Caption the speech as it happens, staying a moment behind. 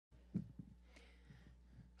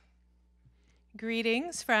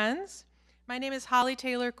Greetings, friends. My name is Holly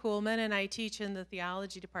Taylor Kuhlman, and I teach in the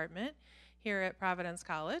theology department here at Providence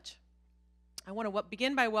College. I want to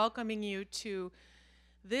begin by welcoming you to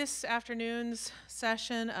this afternoon's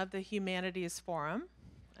session of the Humanities Forum,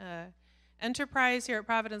 enterprise here at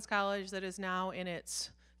Providence College that is now in its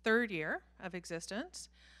third year of existence,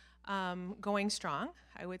 going strong,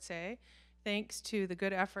 I would say, thanks to the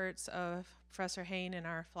good efforts of Professor Hain in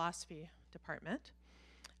our philosophy department.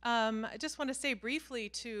 I just want to say briefly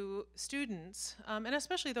to students, and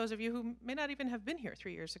especially those of you who may not even have been here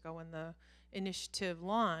 3 years ago when the initiative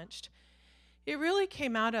launched, it really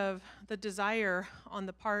came out of the desire on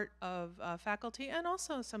the part of faculty and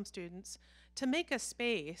also some students to make a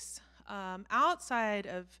space outside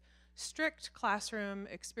of strict classroom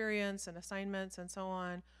experience and assignments and so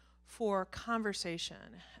on for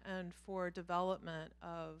conversation and for development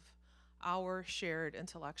of our shared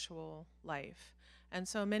intellectual life. And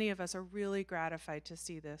so many of us are really gratified to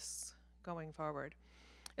see this going forward.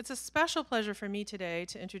 It's a special pleasure for me today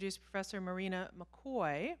to introduce Professor Marina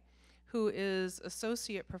McCoy, who is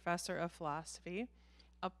Associate Professor of Philosophy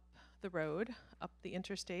up the road, up the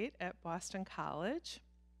interstate at Boston College.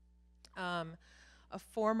 A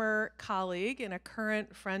former colleague and a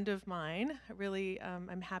current friend of mine. Really,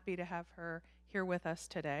 I'm happy to have her here with us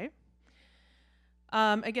today.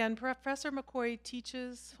 Again, Professor McCoy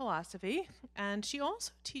teaches philosophy, and she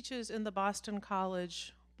also teaches in the Boston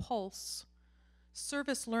College Pulse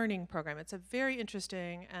service learning program. It's a very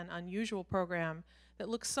interesting and unusual program that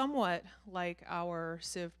looks somewhat like our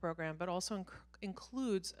Civ program, but also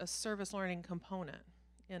includes a service learning component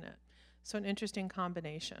in it. So an interesting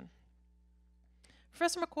combination.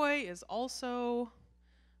 Professor McCoy is also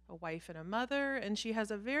a wife and a mother, and she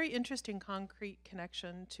has a very interesting concrete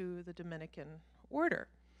connection to the Dominican order.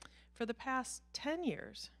 For the past 10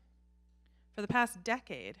 years, for the past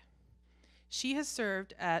decade, she has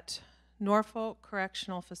served at Norfolk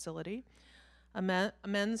Correctional Facility, a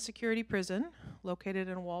men's security prison located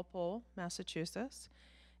in Walpole, Massachusetts.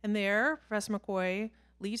 And there, Professor McCoy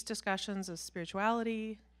leads discussions of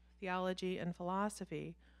spirituality, theology, and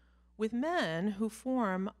philosophy with men who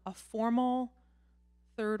form a formal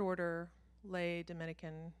third-order lay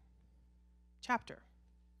Dominican chapter.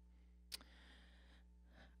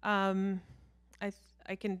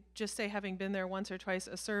 I can just say, having been there once or twice,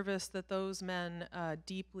 a service that those men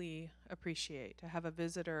deeply appreciate. To have a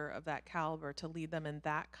visitor of that caliber to lead them in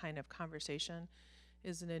that kind of conversation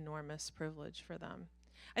is an enormous privilege for them.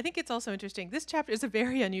 I think it's also interesting. This chapter is a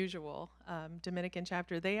very unusual Dominican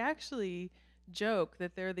chapter. They actually joke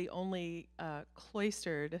that they're the only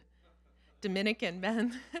cloistered Dominican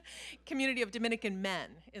men, community of Dominican men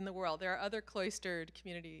in the world. There are other cloistered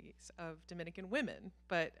communities of Dominican women,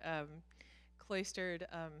 but cloistered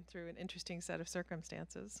through an interesting set of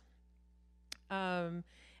circumstances. And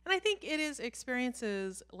I think it is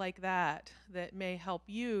experiences like that that may help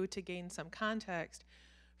you to gain some context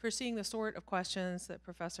for seeing the sort of questions that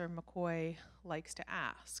Professor McCoy likes to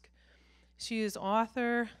ask. She is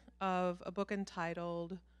author of a book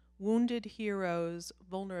entitled Wounded Heroes'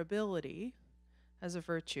 Vulnerability as a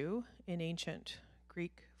Virtue in Ancient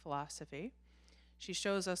Greek Philosophy. She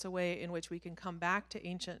shows us a way in which we can come back to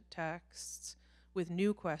ancient texts with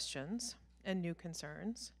new questions and new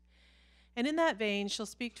concerns. And in that vein, she'll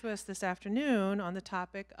speak to us this afternoon on the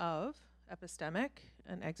topic of epistemic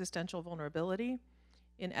and existential vulnerability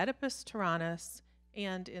in Oedipus Tyrannus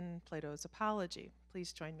and in Plato's Apology.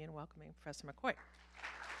 Please join me in welcoming Professor McCoy.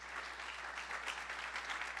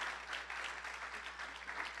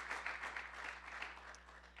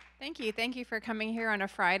 Thank you. Thank you for coming here on a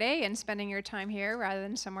Friday and spending your time here rather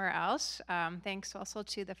than somewhere else. Thanks also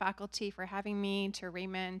to the faculty for having me, to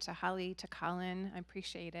Raymond, to Holly, to Colin. I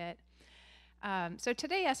appreciate it. So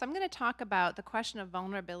today, yes, I'm going to talk about the question of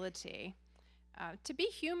vulnerability. To be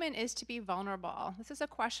human is to be vulnerable. This is a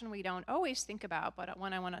question we don't always think about, but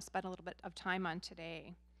one I want to spend a little bit of time on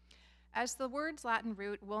today. As the word's Latin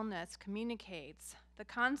root, vulnus, communicates, the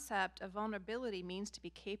concept of vulnerability means to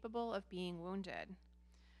be capable of being wounded.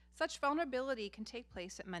 Such vulnerability can take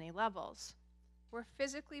place at many levels. We're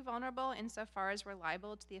physically vulnerable insofar as we're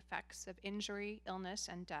liable to the effects of injury, illness,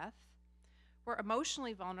 and death. We're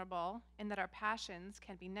emotionally vulnerable in that our passions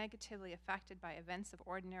can be negatively affected by events of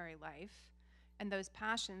ordinary life, and those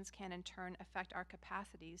passions can in turn affect our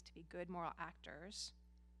capacities to be good moral actors.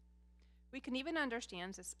 We can even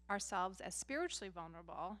understand ourselves as spiritually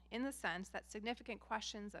vulnerable in the sense that significant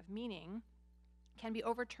questions of meaning can be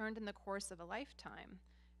overturned in the course of a lifetime,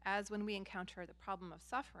 as when we encounter the problem of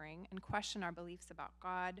suffering and question our beliefs about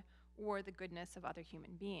God or the goodness of other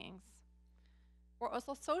human beings. We're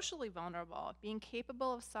also socially vulnerable, being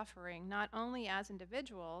capable of suffering not only as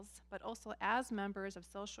individuals, but also as members of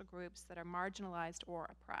social groups that are marginalized or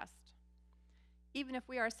oppressed. Even if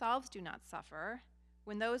we ourselves do not suffer,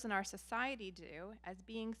 when those in our society do, as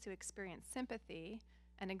beings who experience sympathy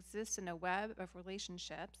and exist in a web of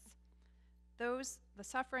relationships, the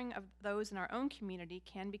suffering of those in our own community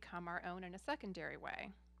can become our own in a secondary way.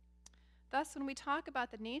 Thus, when we talk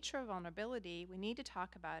about the nature of vulnerability, we need to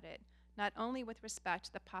talk about it not only with respect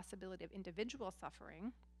to the possibility of individual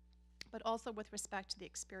suffering, but also with respect to the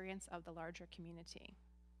experience of the larger community.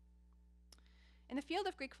 In the field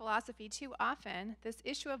of Greek philosophy, too often, this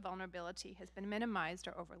issue of vulnerability has been minimized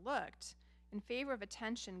or overlooked in favor of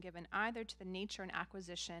attention given either to the nature and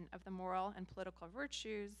acquisition of the moral and political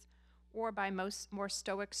virtues or by more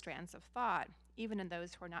stoic strands of thought, even in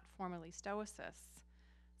those who are not formally stoicists.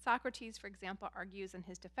 Socrates, for example, argues in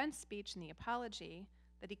his defense speech in the Apology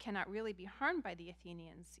that he cannot really be harmed by the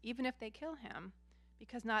Athenians, even if they kill him,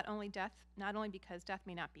 because not only because death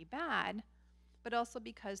may not be bad, but also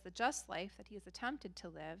because the just life that he has attempted to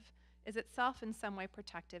live is itself in some way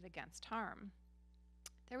protective against harm.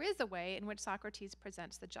 There is a way in which Socrates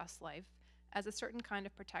presents the just life as a certain kind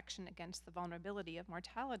of protection against the vulnerability of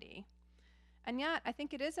mortality. And yet, I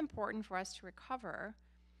think it is important for us to recover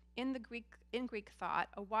in Greek thought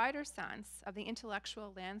a wider sense of the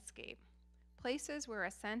intellectual landscape, places where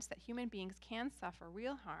a sense that human beings can suffer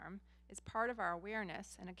real harm is part of our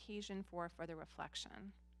awareness and occasion for further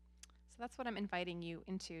reflection. So that's what I'm inviting you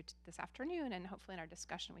into this afternoon, and hopefully in our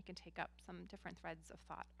discussion we can take up some different threads of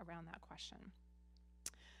thought around that question.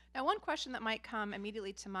 Now, one question that might come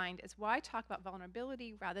immediately to mind is why talk about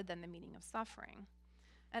vulnerability rather than the meaning of suffering?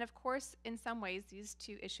 And of course, in some ways, these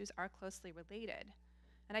two issues are closely related.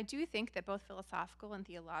 And I do think that both philosophical and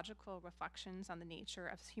theological reflections on the nature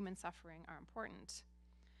of human suffering are important.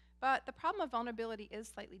 But the problem of vulnerability is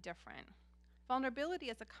slightly different. Vulnerability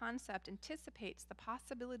as a concept anticipates the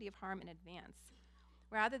possibility of harm in advance,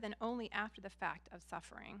 rather than only after the fact of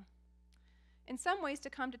suffering. In some ways, to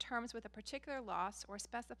come to terms with a particular loss or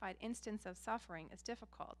specified instance of suffering is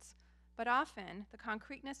difficult, but often the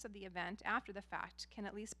concreteness of the event after the fact can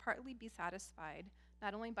at least partly be satisfied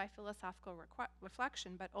not only by philosophical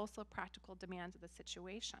reflection, but also practical demands of the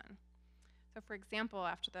situation. So for example,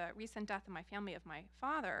 after the recent death in my family of my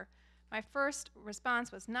father, my first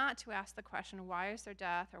response was not to ask the question, why is there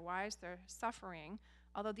death or why is there suffering?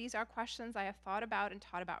 Although these are questions I have thought about and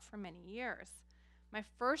taught about for many years. My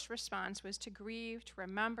first response was to grieve, to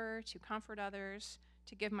remember, to comfort others,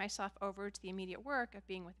 to give myself over to the immediate work of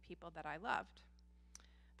being with people that I loved.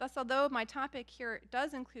 Thus, although my topic here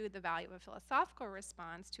does include the value of a philosophical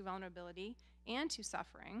response to vulnerability and to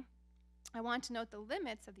suffering, I want to note the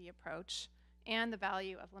limits of the approach and the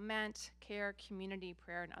value of lament, care, community,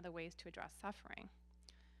 prayer, and other ways to address suffering.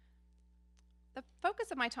 The focus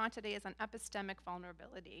of my talk today is on epistemic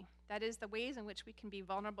vulnerability, that is, the ways in which we can be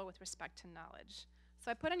vulnerable with respect to knowledge. So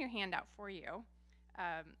I put on your handout for you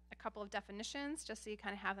a couple of definitions, just so you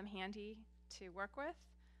kind of have them handy to work with.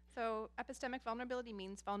 So epistemic vulnerability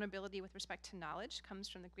means vulnerability with respect to knowledge, comes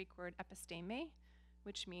from the Greek word episteme,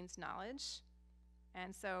 which means knowledge.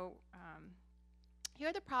 And so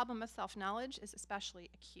here the problem of self-knowledge is especially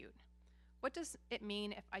acute. What does it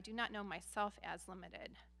mean if I do not know myself as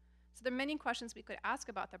limited? So there are many questions we could ask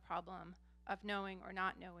about the problem of knowing or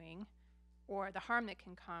not knowing, or the harm that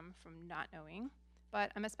can come from not knowing.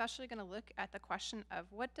 But I'm especially going to look at the question of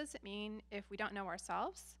what does it mean if we don't know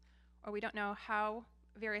ourselves, or we don't know how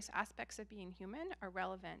various aspects of being human are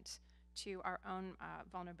relevant to our own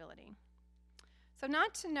vulnerability. So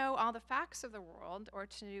not to know all the facts of the world or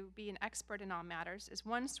to be an expert in all matters is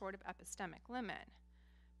one sort of epistemic limit.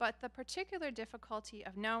 But the particular difficulty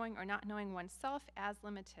of knowing or not knowing oneself as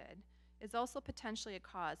limited is also potentially a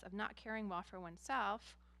cause of not caring well for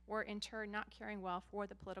oneself, or in turn not caring well for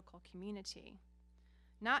the political community.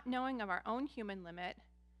 Not knowing of our own human limit,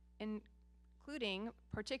 including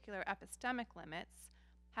particular epistemic limits,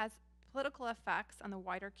 has political effects on the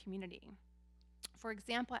wider community. For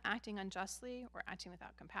example, acting unjustly or acting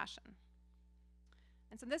without compassion.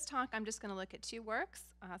 And so this talk, I'm just going to look at two works,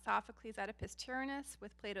 Sophocles' Oedipus Tyrannus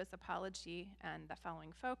with Plato's Apology and the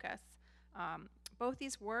following focus. Both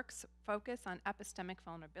these works focus on epistemic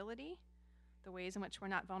vulnerability, the ways in which we're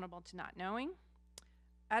not vulnerable to not knowing.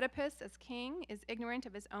 Oedipus, as king, is ignorant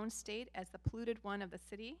of his own state as the polluted one of the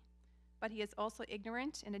city, but he is also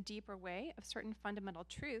ignorant in a deeper way of certain fundamental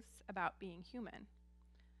truths about being human.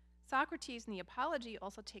 Socrates in the Apology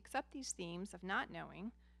also takes up these themes of not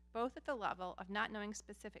knowing, both at the level of not knowing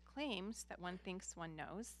specific claims that one thinks one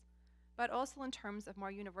knows, but also in terms of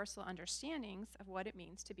more universal understandings of what it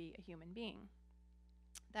means to be a human being.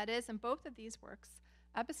 That is, in both of these works,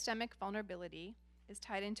 epistemic vulnerability is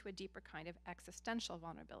tied into a deeper kind of existential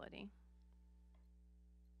vulnerability.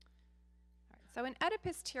 All right, so in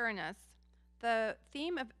Oedipus Tyrannus, the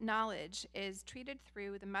theme of knowledge is treated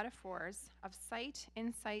through the metaphors of sight,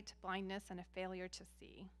 insight, blindness, and a failure to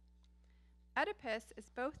see. Oedipus is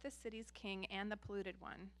both the city's king and the polluted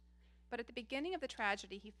one, but at the beginning of the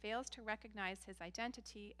tragedy, he fails to recognize his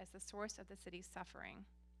identity as the source of the city's suffering.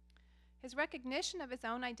 His recognition of his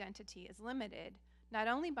own identity is limited not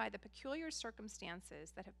only by the peculiar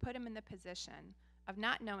circumstances that have put him in the position of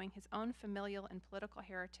not knowing his own familial and political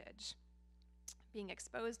heritage, being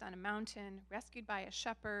exposed on a mountain, rescued by a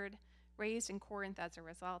shepherd, raised in Corinth as a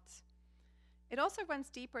result. It also runs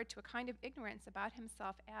deeper to a kind of ignorance about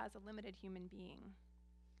himself as a limited human being.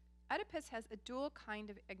 Oedipus has a dual kind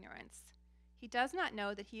of ignorance. He does not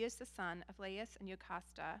know that he is the son of Laius and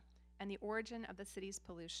Jocasta and the origin of the city's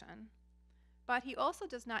pollution. But he also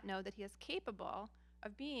does not know that he is capable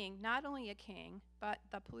of being not only a king, but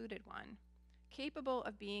the polluted one, capable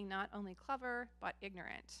of being not only clever, but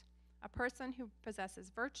ignorant, a person who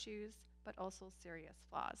possesses virtues, but also serious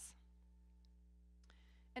flaws.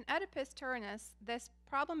 In Oedipus Tyrannus, this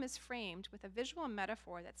problem is framed with a visual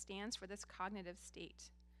metaphor that stands for this cognitive state.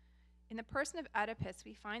 In the person of Oedipus,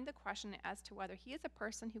 we find the question as to whether he is a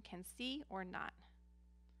person who can see or not.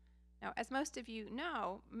 Now, as most of you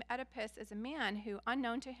know, Oedipus is a man who,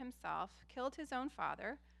 unknown to himself, killed his own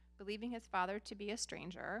father, believing his father to be a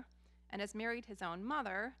stranger, and has married his own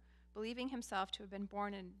mother, believing himself to have been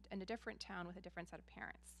born in a different town with a different set of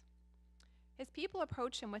parents. His people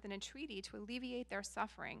approach him with an entreaty to alleviate their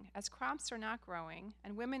suffering, as crops are not growing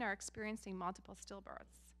and women are experiencing multiple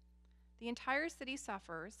stillbirths. The entire city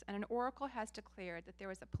suffers, and an oracle has declared that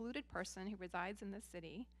there is a polluted person who resides in the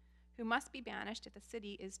city, who must be banished if the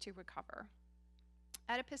city is to recover.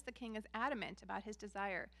 Oedipus the king is adamant about his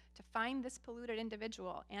desire to find this polluted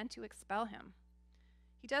individual and to expel him.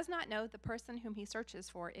 He does not know the person whom he searches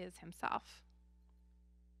for is himself.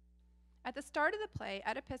 At the start of the play,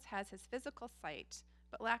 Oedipus has his physical sight,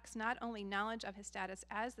 but lacks not only knowledge of his status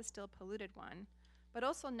as the still polluted one, but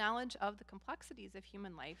also knowledge of the complexities of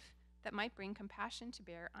human life that might bring compassion to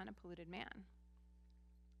bear on a polluted man.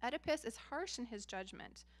 Oedipus is harsh in his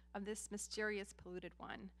judgment of this mysterious polluted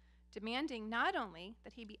one, demanding not only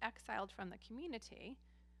that he be exiled from the community,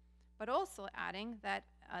 but also adding that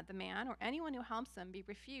the man or anyone who helps him be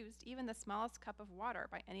refused even the smallest cup of water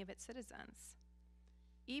by any of its citizens.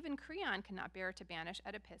 Even Creon cannot bear to banish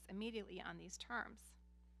Oedipus immediately on these terms.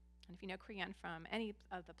 And if you know Creon from any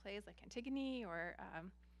of the plays like Antigone or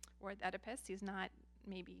Oedipus, he's not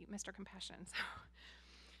maybe Mr. Compassion.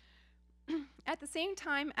 So. At the same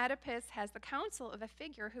time, Oedipus has the counsel of a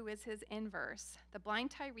figure who is his inverse, the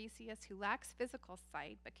blind Tiresias who lacks physical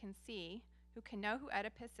sight but can see, who can know who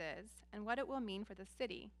Oedipus is and what it will mean for the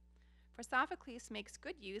city. For Sophocles makes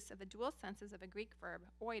good use of the dual senses of a Greek verb,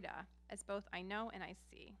 oida, as both I know and I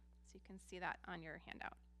see. So you can see that on your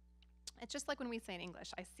handout. It's just like when we say in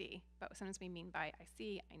English, I see, but sometimes we mean by I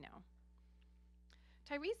see, I know.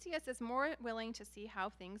 Tiresias is more willing to see how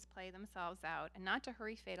things play themselves out and not to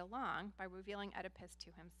hurry fate along by revealing Oedipus to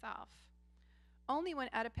himself. Only when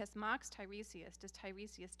Oedipus mocks Tiresias does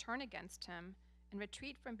Tiresias turn against him and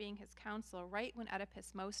retreat from being his counsel right when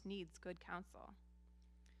Oedipus most needs good counsel.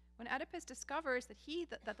 When Oedipus discovers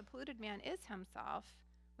that the polluted man is himself,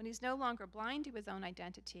 when he's no longer blind to his own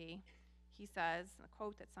identity, he says, the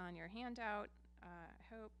quote that's on your handout,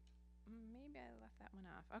 I hope, maybe I left that one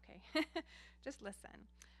off. Okay, just listen.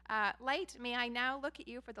 Light, may I now look at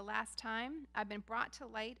you for the last time? I've been brought to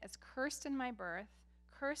light as cursed in my birth,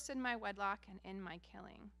 cursed in my wedlock, and in my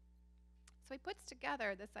killing. So he puts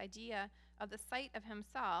together this idea of the sight of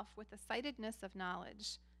himself with the sightedness of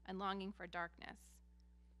knowledge and longing for darkness.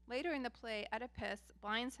 Later in the play, Oedipus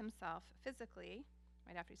blinds himself physically,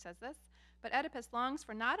 right after he says this, but Oedipus longs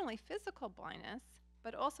for not only physical blindness,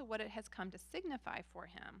 but also what it has come to signify for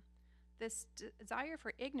him, this desire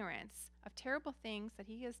for ignorance of terrible things that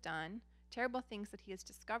he has done, terrible things that he has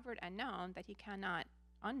discovered and known that he cannot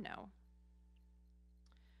unknow.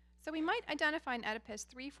 So we might identify in Oedipus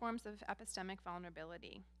three forms of epistemic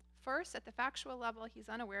vulnerability. First, at the factual level, he's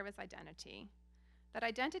unaware of his identity. That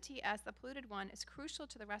identity as the polluted one is crucial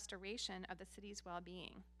to the restoration of the city's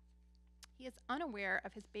well-being. He is unaware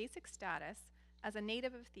of his basic status as a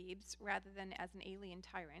native of Thebes rather than as an alien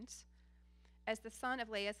tyrant, as the son of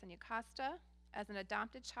Laius and Jocasta, as an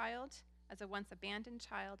adopted child, as a once abandoned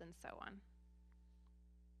child, and so on.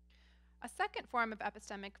 A second form of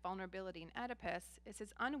epistemic vulnerability in Oedipus is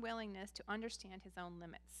his unwillingness to understand his own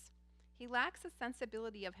limits. He lacks a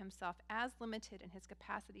sensibility of himself as limited in his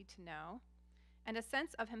capacity to know, and a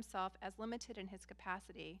sense of himself as limited in his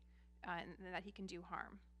capacity and that he can do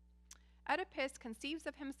harm. Oedipus conceives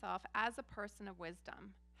of himself as a person of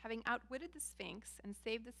wisdom. Having outwitted the Sphinx and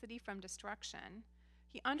saved the city from destruction,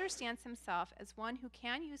 he understands himself as one who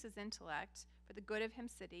can use his intellect for the good of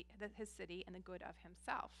his city and the good of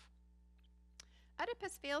himself.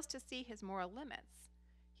 Oedipus fails to see his moral limits.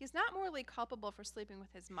 He is not morally culpable for sleeping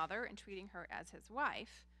with his mother and treating her as his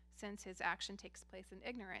wife, since his action takes place in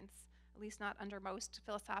ignorance, at least not under most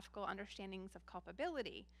philosophical understandings of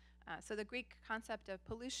culpability. So the Greek concept of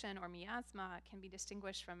pollution or miasma can be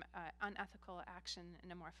distinguished from unethical action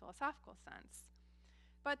in a more philosophical sense.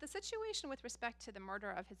 But the situation with respect to the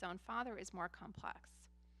murder of his own father is more complex.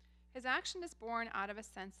 His action is born out of a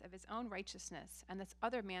sense of his own righteousness and this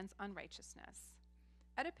other man's unrighteousness.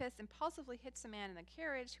 Oedipus impulsively hits a man in the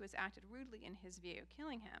carriage who has acted rudely in his view,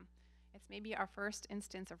 killing him. It's maybe our first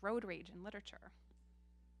instance of road rage in literature.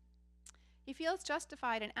 He feels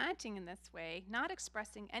justified in acting in this way, not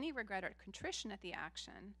expressing any regret or contrition at the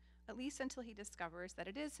action, at least until he discovers that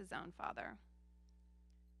it is his own father.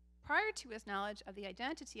 Prior to his knowledge of the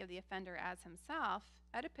identity of the offender as himself,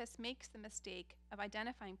 Oedipus makes the mistake of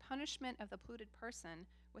identifying punishment of the polluted person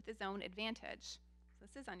with his own advantage. So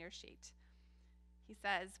this is on your sheet. He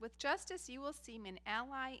says, "With justice you will seem an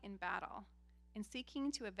ally in battle, in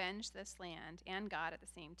seeking to avenge this land and God at the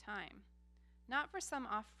same time. Not for some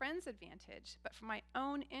off-friend's advantage, but for my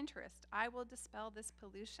own interest, I will dispel this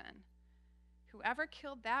pollution. Whoever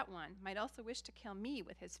killed that one might also wish to kill me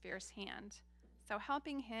with his fierce hand. So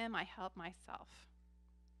helping him, I help myself."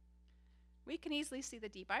 We can easily see the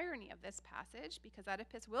deep irony of this passage because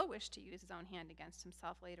Oedipus will wish to use his own hand against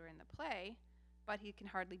himself later in the play, but he can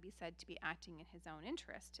hardly be said to be acting in his own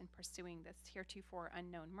interest in pursuing this heretofore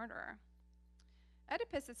unknown murderer.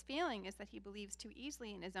 Oedipus's failing is that he believes too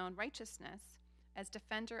easily in his own righteousness as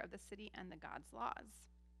defender of the city and the god's laws.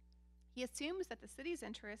 He assumes that the city's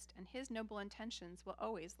interest and his noble intentions will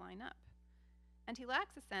always line up. And he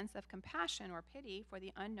lacks a sense of compassion or pity for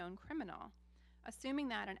the unknown criminal, assuming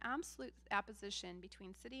that an absolute opposition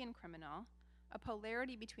between city and criminal, a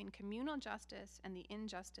polarity between communal justice and the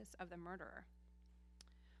injustice of the murderer.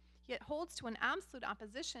 Yet holds to an absolute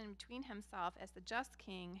opposition between himself as the just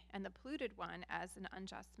king and the polluted one as an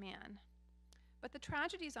unjust man. But the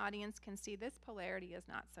tragedy's audience can see this polarity is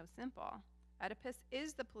not so simple. Oedipus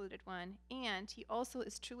is the polluted one, and he also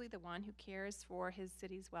is truly the one who cares for his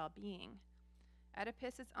city's well-being.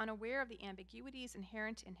 Oedipus is unaware of the ambiguities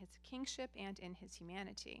inherent in his kingship and in his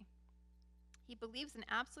humanity. He believes in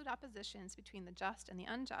absolute oppositions between the just and the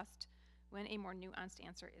unjust when a more nuanced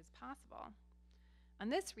answer is possible. On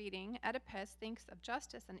this reading, Oedipus thinks of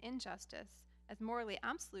justice and injustice as morally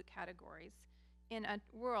absolute categories in a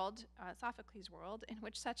world, Sophocles' world, in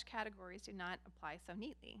which such categories do not apply so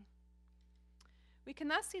neatly. We can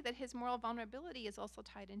thus see that his moral vulnerability is also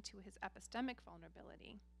tied into his epistemic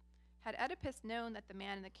vulnerability. Had Oedipus known that the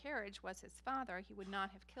man in the carriage was his father, he would not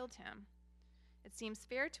have killed him. It seems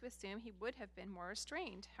fair to assume he would have been more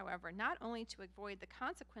restrained, however, not only to avoid the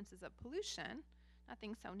consequences of pollution,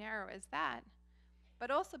 nothing so narrow as that, but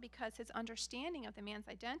also because his understanding of the man's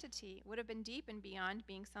identity would have been deep and beyond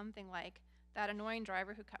being something like that annoying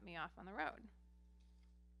driver who cut me off on the road.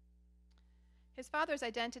 His father's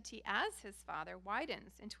identity as his father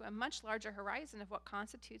widens into a much larger horizon of what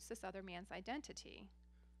constitutes this other man's identity.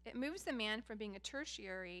 It moves the man from being a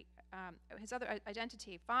tertiary, his other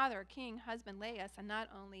identity, father, king, husband, Laius, and not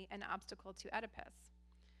only an obstacle to Oedipus.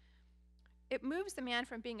 It moves the man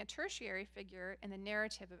from being a tertiary figure in the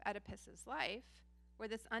narrative of Oedipus's life, where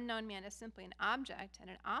this unknown man is simply an object and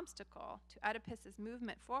an obstacle to Oedipus's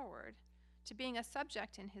movement forward, to being a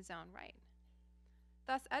subject in his own right.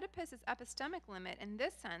 Thus, Oedipus's epistemic limit in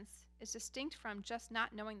this sense is distinct from just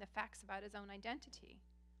not knowing the facts about his own identity.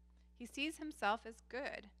 He sees himself as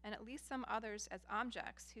good, and at least some others as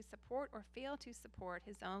objects who support or fail to support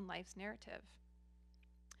his own life's narrative.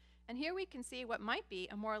 And here we can see what might be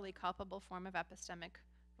a morally culpable form of epistemic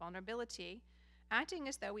vulnerability, acting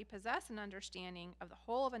as though we possess an understanding of the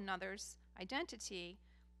whole of another's identity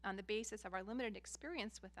on the basis of our limited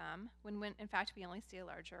experience with them, when in fact we only see a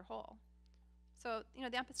larger whole. So,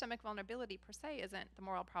 the epistemic vulnerability per se isn't the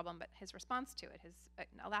moral problem, but his response to it,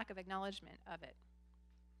 a lack of acknowledgement of it.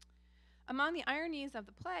 Among the ironies of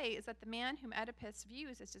the play is that the man whom Oedipus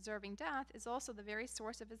views as deserving death is also the very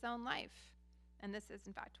source of his own life. And this is,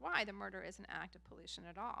 in fact, why the murder is an act of pollution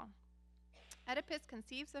at all. Oedipus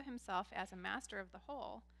conceives of himself as a master of the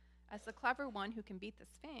whole, as the clever one who can beat the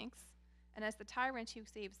Sphinx, and as the tyrant who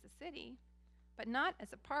saves the city, but not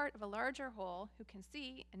as a part of a larger whole who can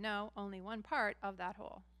see and know only one part of that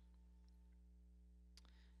whole.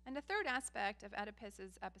 And a third aspect of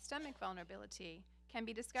Oedipus's epistemic vulnerability can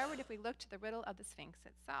be discovered if we look to the riddle of the Sphinx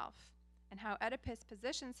itself and how Oedipus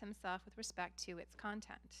positions himself with respect to its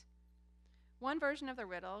content. One version of the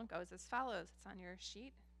riddle goes as follows. It's on your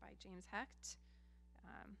sheet by James Hecht.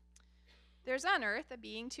 There's on earth a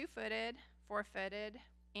being 2-footed, 4-footed,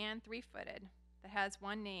 and 3-footed that has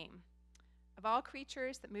one name. Of all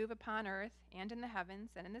creatures that move upon earth and in the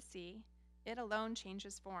heavens and in the sea, it alone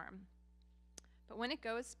changes form. But when it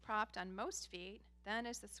goes propped on most feet, then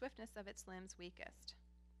is the swiftness of its limbs weakest.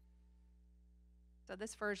 So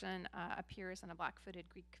this version appears on a black-footed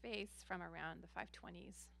Greek vase from around the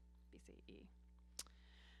 520s BCE.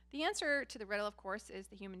 The answer to the riddle, of course, is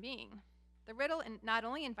the human being. The riddle not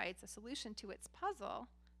only invites a solution to its puzzle,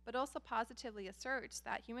 but also positively asserts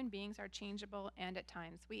that human beings are changeable and at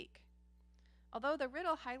times weak. Although the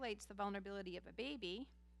riddle highlights the vulnerability of a baby,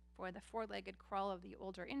 for the 4-legged crawl of the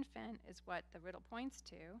older infant is what the riddle points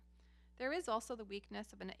to, there is also the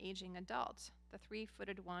weakness of an aging adult, the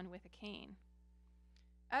 3-footed one with a cane.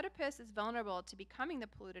 Oedipus is vulnerable to becoming the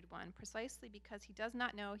polluted one precisely because he does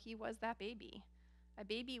not know he was that baby, a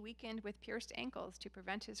baby weakened with pierced ankles to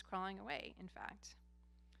prevent his crawling away, in fact.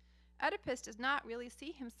 Oedipus does not really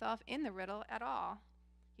see himself in the riddle at all.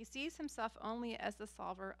 He sees himself only as the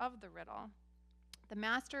solver of the riddle, the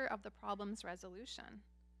master of the problem's resolution.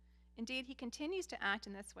 Indeed, he continues to act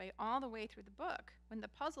in this way all the way through the book, when the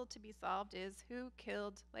puzzle to be solved is who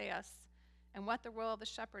killed Laius and what the role of the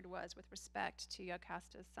shepherd was with respect to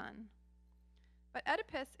Jocasta's son. But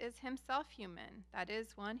Oedipus is himself human, that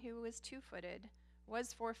is, one who is 2-footed,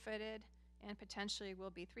 was 4-footed, and potentially will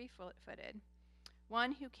be 3-footed,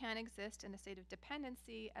 one who can exist in a state of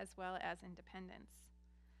dependency as well as independence.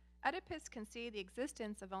 Oedipus can see the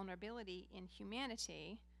existence of vulnerability in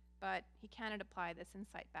humanity, but he cannot apply this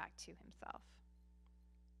insight back to himself.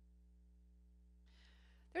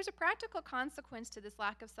 There's a practical consequence to this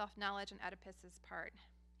lack of self-knowledge on Oedipus's part.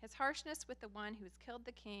 His harshness with the one who has killed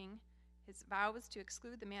the king, his vows to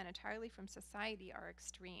exclude the man entirely from society are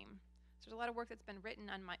extreme. So there's a lot of work that's been written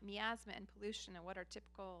on miasma and pollution and what are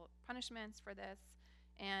typical punishments for this.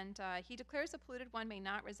 And he declares the polluted one may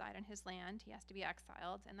not reside on his land. He has to be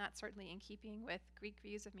exiled, and that's certainly in keeping with Greek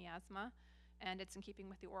views of miasma, and it's in keeping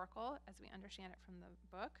with the oracle, as we understand it from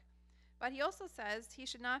the book. But he also says he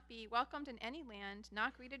should not be welcomed in any land,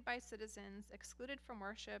 not greeted by citizens, excluded from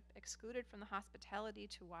worship, excluded from the hospitality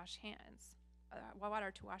to wash hands,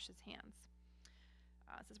 water to wash his hands.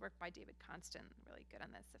 This is work by David Constant, really good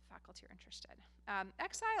on this if faculty are interested.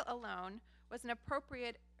 Exile alone was an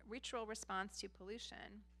appropriate ritual response to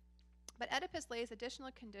pollution, but Oedipus lays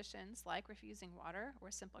additional conditions like refusing water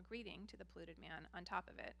or simple greeting to the polluted man on top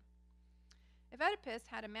of it. If Oedipus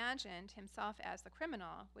had imagined himself as the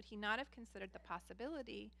criminal, would he not have considered the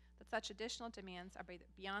possibility that such additional demands are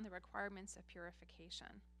beyond the requirements of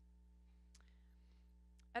purification?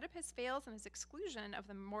 Oedipus fails in his exclusion of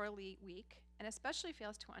the morally weak, and especially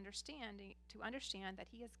fails to understand that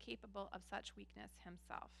he is capable of such weakness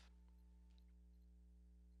himself.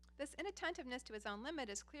 This inattentiveness to his own limit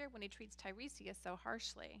is clear when he treats Tiresias so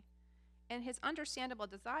harshly. In his understandable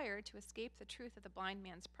desire to escape the truth of the blind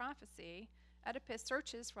man's prophecy, Oedipus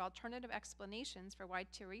searches for alternative explanations for why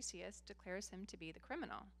Tiresias declares him to be the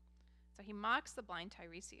criminal. So he mocks the blind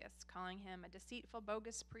Tiresias, calling him a deceitful,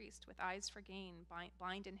 bogus priest with eyes for gain,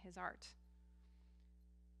 blind in his art.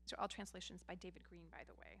 These are all translations by David Green, by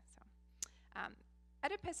the way.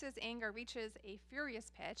 Oedipus's anger reaches a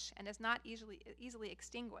furious pitch and is not easily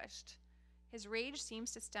extinguished. His rage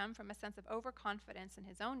seems to stem from a sense of overconfidence in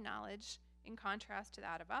his own knowledge, in contrast to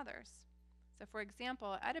that of others. So, for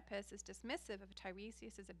example, Oedipus is dismissive of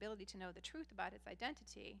Tiresias' ability to know the truth about his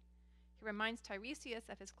identity. He reminds Tiresias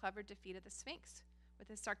of his clever defeat of the Sphinx, with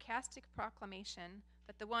his sarcastic proclamation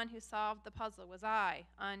that the one who solved the puzzle was I,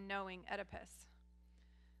 unknowing Oedipus.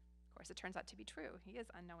 Of course, it turns out to be true. He is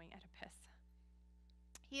unknowing Oedipus.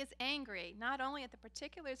 He is angry not only at the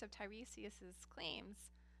particulars of Tiresias'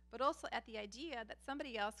 claims, but also at the idea that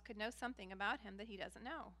somebody else could know something about him that he doesn't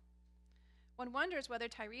know. One wonders whether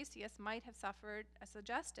Tiresias might have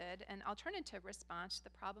suggested an alternative response to the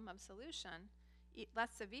problem of solution,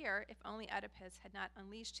 less severe if only Oedipus had not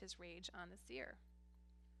unleashed his rage on the seer.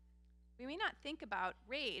 We may not think about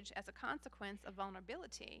rage as a consequence of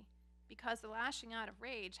vulnerability, because the lashing out of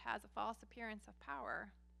rage has a false appearance of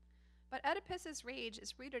power. But Oedipus's rage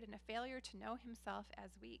is rooted in a failure to know himself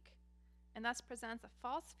as weak, and thus presents a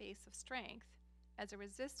false face of strength as a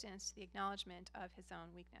resistance to the acknowledgement of his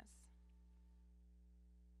own weakness.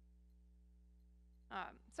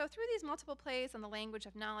 So through these multiple plays on the language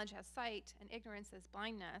of knowledge as sight and ignorance as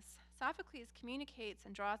blindness, Sophocles communicates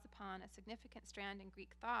and draws upon a significant strand in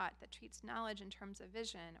Greek thought that treats knowledge in terms of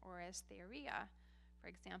vision or as theoria. For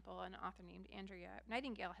example, an author named Andrea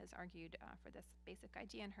Nightingale has argued for this basic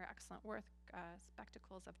idea in her excellent work,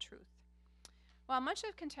 Spectacles of Truth. While much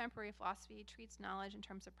of contemporary philosophy treats knowledge in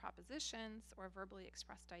terms of propositions or verbally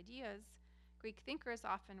expressed ideas, Greek thinkers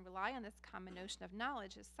often rely on this common notion of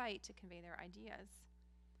knowledge as sight to convey their ideas.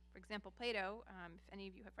 For example, Plato, if any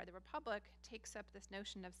of you have read the Republic, takes up this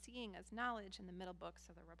notion of seeing as knowledge in the middle books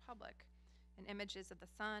of the Republic, and images of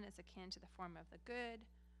the sun as akin to the form of the good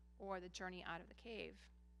or the journey out of the cave.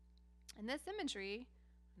 And this imagery,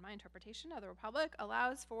 in my interpretation of the Republic,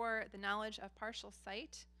 allows for the knowledge of partial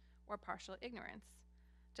sight or partial ignorance.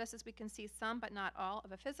 Just as we can see some but not all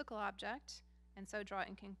of a physical object, and so draw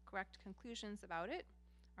incorrect conclusions about it,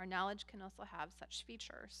 our knowledge can also have such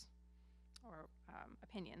features or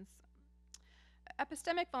opinions.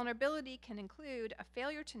 Epistemic vulnerability can include a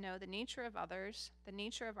failure to know the nature of others, the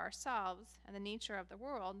nature of ourselves, and the nature of the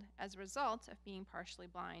world as a result of being partially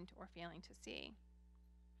blind or failing to see.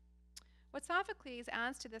 What Sophocles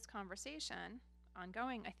adds to this conversation,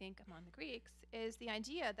 ongoing, I think, among the Greeks, is the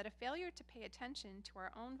idea that a failure to pay attention to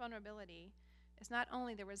our own vulnerability is not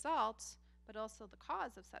only the result, but also the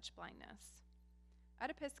cause of such blindness.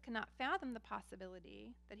 Oedipus cannot fathom the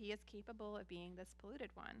possibility that he is capable of being this polluted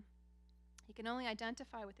one. He can only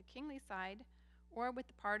identify with the kingly side or with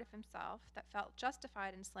the part of himself that felt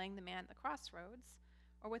justified in slaying the man at the crossroads,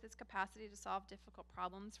 or with his capacity to solve difficult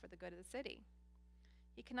problems for the good of the city.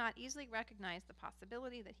 He cannot easily recognize the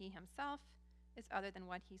possibility that he himself is other than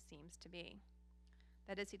what he seems to be.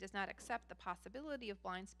 That is, he does not accept the possibility of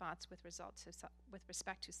blind spots with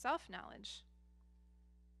respect to self-knowledge.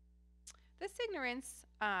 This ignorance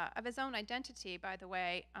of his own identity, by the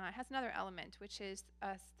way, has another element, which is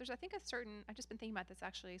there's, I think, a certain. I've just been thinking about this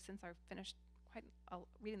actually since I finished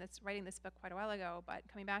writing this book quite a while ago. But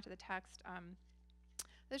coming back to the text,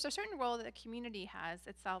 there's a certain role that the community has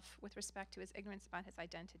itself with respect to his ignorance about his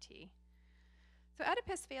identity. So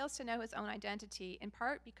Oedipus fails to know his own identity in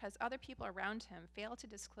part because other people around him fail to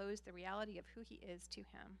disclose the reality of who he is to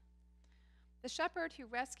him. The shepherd who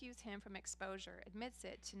rescues him from exposure admits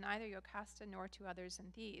it to neither Jocasta nor to others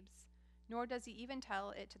in Thebes, nor does he even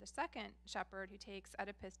tell it to the second shepherd who takes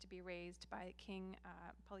Oedipus to be raised by King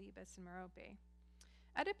Polybus and Merope.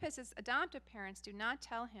 Oedipus's adoptive parents do not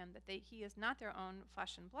tell him that he is not their own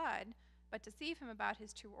flesh and blood, but deceive him about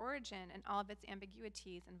his true origin and all of its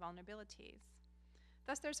ambiguities and vulnerabilities.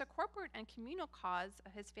 Thus, there's a corporate and communal cause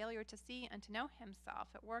of his failure to see and to know himself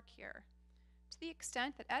at work here. To the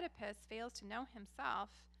extent that Oedipus fails to know himself,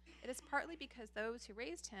 it is partly because those who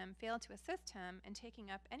raised him failed to assist him in taking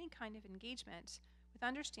up any kind of engagement with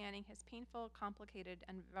understanding his painful, complicated,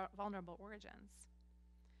 and vulnerable origins.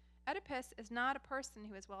 Oedipus is not a person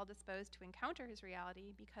who is well disposed to encounter his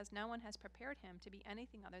reality because no one has prepared him to be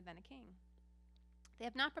anything other than a king. They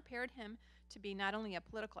have not prepared him to be not only a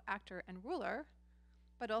political actor and ruler,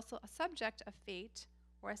 but also a subject of fate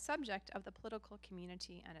or a subject of the political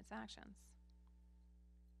community and its actions.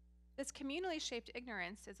 This communally shaped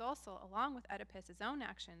ignorance is also, along with Oedipus's own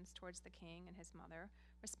actions towards the king and his mother,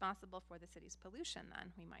 responsible for the city's pollution,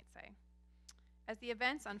 then, we might say. As the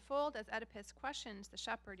events unfold, as Oedipus questions the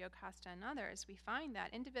shepherd, Jocasta, and others, we find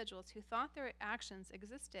that individuals who thought their actions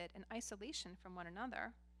existed in isolation from one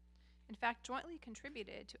another, in fact, jointly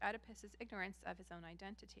contributed to Oedipus's ignorance of his own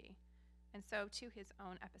identity, and so to his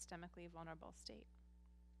own epistemically vulnerable state.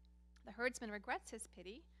 The herdsman regrets his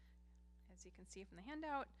pity, as you can see from the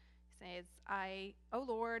handout. He says, O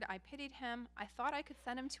Lord, I pitied him. I thought I could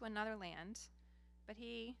send him to another land, but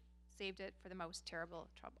he saved it for the most terrible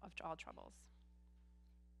of all troubles.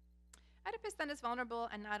 Oedipus then is vulnerable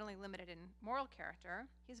and not only limited in moral character,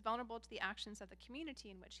 he's vulnerable to the actions of the community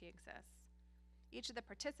in which he exists. Each of the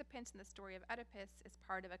participants in the story of Oedipus is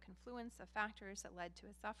part of a confluence of factors that led to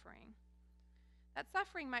his suffering. That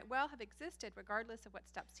suffering might well have existed regardless of what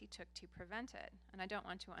steps he took to prevent it, and I don't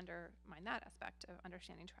want to undermine that aspect of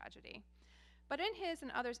understanding tragedy. But in his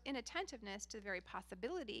and others' inattentiveness to the very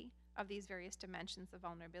possibility of these various dimensions of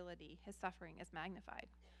vulnerability, his suffering is magnified.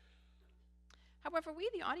 However, we,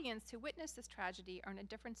 the audience who witness this tragedy, are in a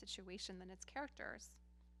different situation than its characters.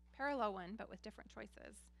 Parallel one, but with different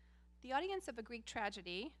choices. The audience of a Greek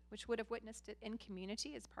tragedy, which would have witnessed it in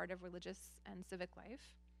community as part of religious and civic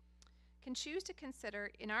life, can choose to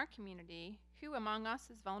consider in our community who among us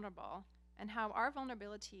is vulnerable and how our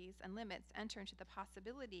vulnerabilities and limits enter into the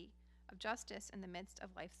possibility of justice in the midst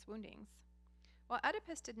of life's woundings. While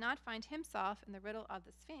Oedipus did not find himself in the riddle of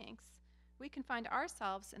the Sphinx, we can find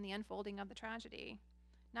ourselves in the unfolding of the tragedy,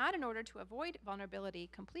 not in order to avoid vulnerability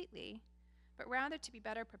completely, but rather to be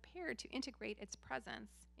better prepared to integrate its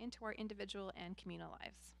presence into our individual and communal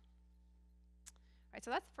lives. All right, so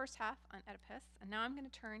that's the first half on Oedipus, and now I'm going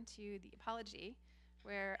to turn to the apology,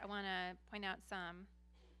 where I want to point out some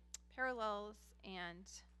parallels and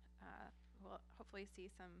we'll hopefully see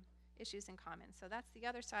some issues in common. So that's the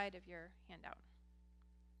other side of your handout.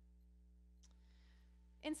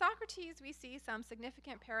 In Socrates, we see some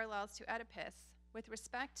significant parallels to Oedipus with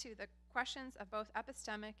respect to the questions of both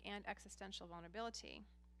epistemic and existential vulnerability.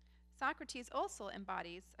 Socrates also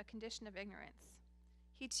embodies a condition of ignorance.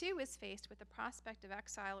 He too is faced with the prospect of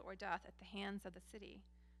exile or death at the hands of the city,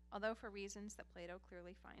 although for reasons that Plato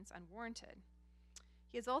clearly finds unwarranted.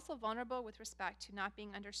 He is also vulnerable with respect to not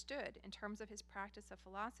being understood in terms of his practice of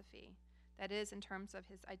philosophy, that is, in terms of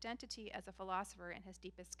his identity as a philosopher and his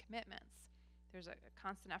deepest commitments. There's a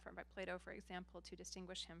constant effort by Plato, for example, to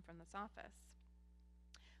distinguish him from the Sophists.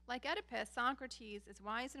 Like Oedipus, Socrates is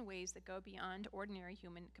wise in ways that go beyond ordinary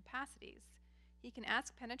human capacities. He can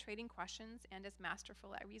ask penetrating questions and is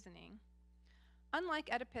masterful at reasoning. Unlike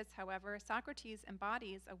Oedipus, however, Socrates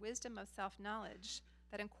embodies a wisdom of self-knowledge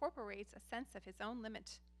that incorporates a sense of his own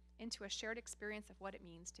limit into a shared experience of what it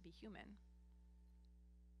means to be human.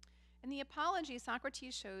 In the Apology,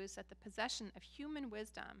 Socrates shows that the possession of human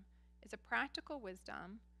wisdom is a practical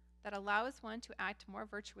wisdom that allows one to act more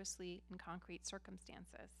virtuously in concrete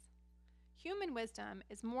circumstances. Human wisdom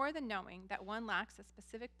is more than knowing that one lacks a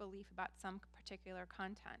specific belief about some particular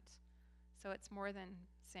content. So it's more than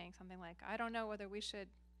saying something like, I don't know whether we should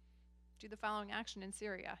do the following action in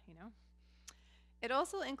Syria, It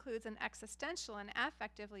also includes an existential and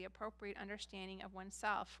affectively appropriate understanding of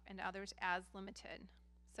oneself and others as limited.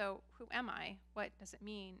 So who am I? What does it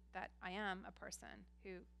mean that I am a person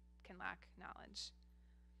who can lack knowledge?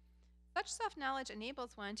 Such self-knowledge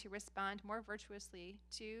enables one to respond more virtuously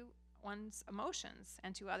to one's emotions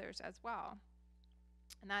and to others as well.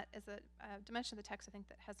 And that is a dimension of the text I think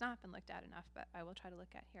that has not been looked at enough, but I will try to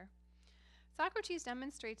look at here. Socrates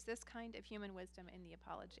demonstrates this kind of human wisdom in the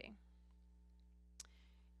Apology.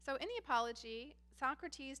 So in the Apology,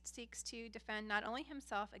 Socrates seeks to defend not only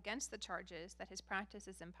himself against the charges that his practice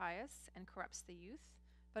is impious and corrupts the youth,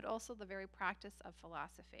 but also the very practice of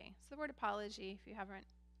philosophy. So the word apology, if you haven't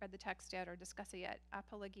read the text yet or discussed it yet,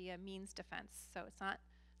 apologia means defense. So it's not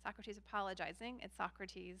Socrates apologizing, it's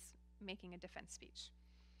Socrates making a defense speech.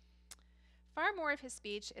 Far more of his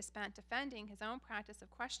speech is spent defending his own practice of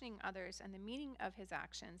questioning others and the meaning of his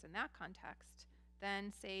actions in that context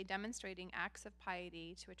than, say, demonstrating acts of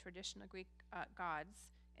piety to a traditional Greek gods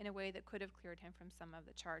in a way that could have cleared him from some of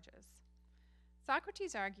the charges.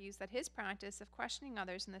 Socrates argues that his practice of questioning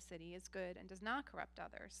others in the city is good and does not corrupt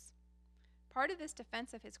others. Part of this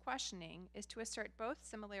defense of his questioning is to assert both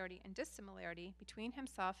similarity and dissimilarity between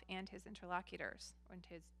himself and his interlocutors, and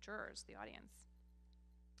his jurors, the audience.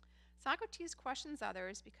 Socrates questions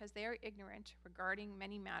others because they are ignorant regarding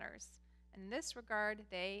many matters, and in this regard,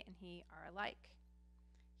 they and he are alike.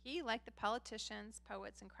 He, like the politicians,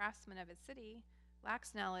 poets, and craftsmen of his city,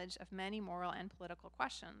 lacks knowledge of many moral and political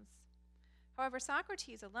questions. However,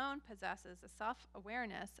 Socrates alone possesses a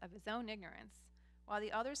self-awareness of his own ignorance, while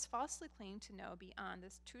the others falsely claim to know beyond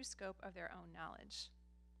this true scope of their own knowledge.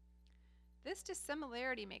 This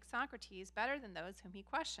dissimilarity makes Socrates better than those whom he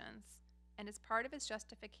questions, and is part of his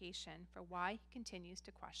justification for why he continues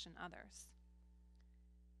to question others.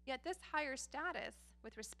 Yet this higher status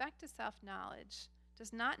with respect to self-knowledge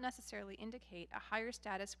does not necessarily indicate a higher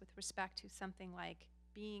status with respect to something like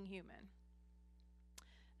being human.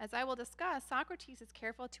 As I will discuss, Socrates is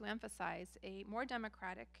careful to emphasize a more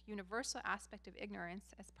democratic, universal aspect of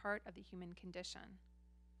ignorance as part of the human condition.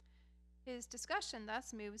 His discussion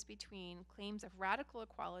thus moves between claims of radical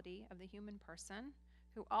equality of the human person,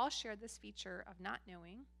 who all share this feature of not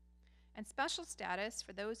knowing, and special status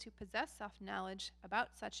for those who possess self-knowledge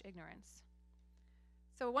about such ignorance.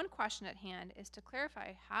 So one question at hand is to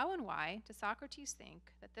clarify how and why does Socrates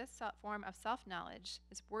think that this form of self-knowledge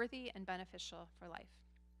is worthy and beneficial for life?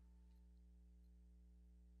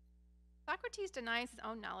 Socrates denies his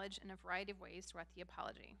own knowledge in a variety of ways throughout the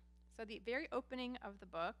Apology. So the very opening of the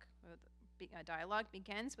book, the dialogue,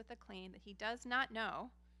 begins with a claim that he does not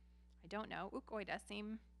know, I don't know, ukoida,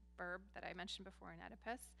 same verb that I mentioned before in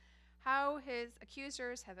Oedipus, how his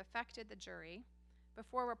accusers have affected the jury,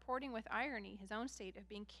 before reporting with irony his own state of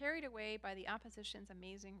being carried away by the opposition's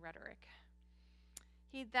amazing rhetoric.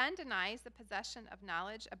 He then denies the possession of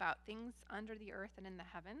knowledge about things under the earth and in the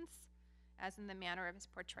heavens, as in the manner of his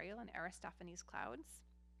portrayal in Aristophanes' Clouds.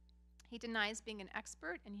 He denies being an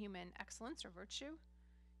expert in human excellence or virtue.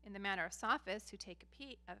 In the manner of Sophists who take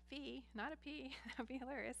a fee, not a P, that would be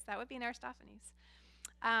hilarious. That would be an Aristophanes.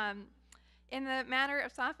 In the manner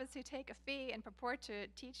of Sophists who take a fee and purport to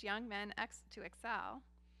teach young men to excel.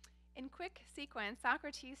 In quick sequence,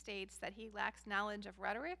 Socrates states that he lacks knowledge of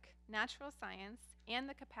rhetoric, natural science, and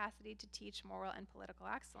the capacity to teach moral and political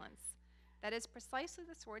excellence. That is precisely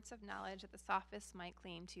the sorts of knowledge that the Sophists might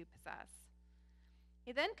claim to possess.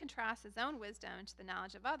 He then contrasts his own wisdom to the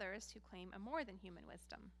knowledge of others who claim a more than human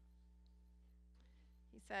wisdom.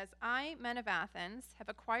 He says, I, men of Athens, have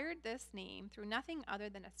acquired this name through nothing other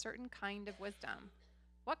than a certain kind of wisdom.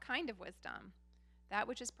 What kind of wisdom? That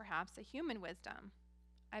which is perhaps a human wisdom.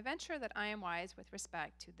 I venture that I am wise with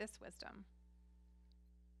respect to this wisdom.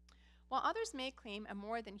 While others may claim a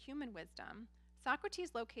more than human wisdom,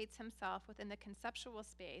 Socrates locates himself within the conceptual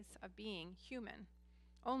space of being human,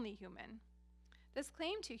 only human. This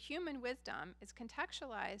claim to human wisdom is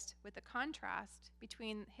contextualized with the contrast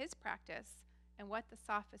between his practice and what the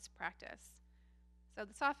Sophists practice. So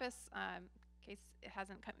the Sophists, in case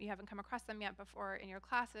you haven't come across them yet before in your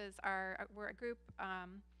classes, were a group,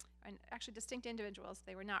 and actually distinct individuals.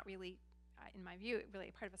 They were not really, in my view, really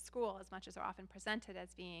a part of a school as much as they're often presented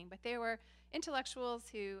as being, but they were intellectuals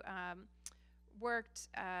who worked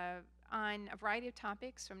on a variety of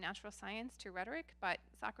topics from natural science to rhetoric, but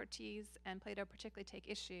Socrates and Plato particularly take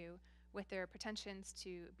issue with their pretensions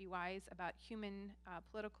to be wise about human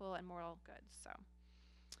political and moral goods.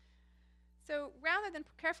 So rather than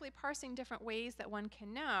carefully parsing different ways that one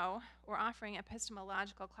can know or offering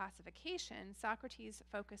epistemological classification, Socrates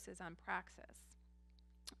focuses on praxis.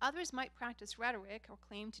 Others might practice rhetoric or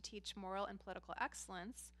claim to teach moral and political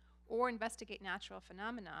excellence or investigate natural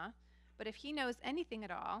phenomena, but if he knows anything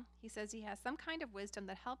at all, he says he has some kind of wisdom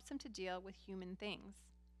that helps him to deal with human things.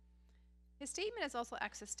 His statement is also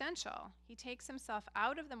existential. He takes himself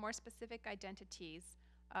out of the more specific identities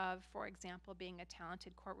of, for example, being a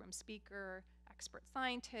talented courtroom speaker, expert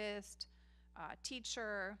scientist,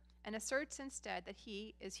 teacher, and asserts instead that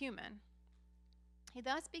he is human. He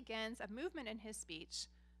thus begins a movement in his speech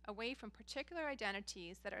away from particular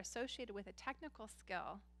identities that are associated with a technical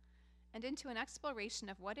skill and into an exploration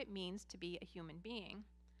of what it means to be a human being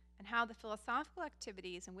and how the philosophical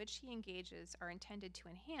activities in which he engages are intended to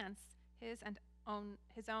enhance his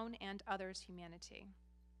own and others' humanity.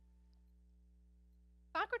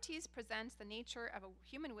 Socrates presents the nature of a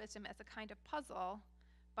human wisdom as a kind of puzzle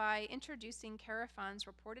by introducing Chaerephon's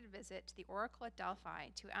reported visit to the oracle at Delphi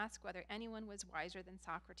to ask whether anyone was wiser than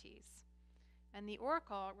Socrates. And the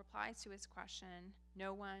oracle replies to his question,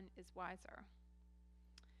 "No one is wiser."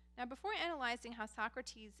 Now, before analyzing how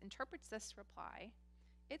Socrates interprets this reply,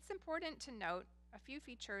 it's important to note a few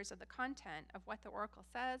features of the content of what the oracle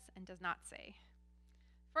says and does not say.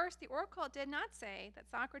 First, the oracle did not say that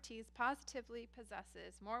Socrates positively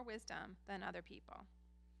possesses more wisdom than other people.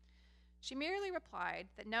 She merely replied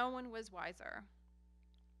that no one was wiser.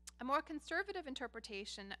 A more conservative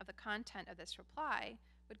interpretation of the content of this reply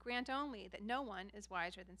would grant only that no one is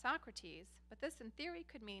wiser than Socrates, but this in theory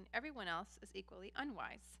could mean everyone else is equally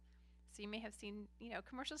unwise. So you may have seen,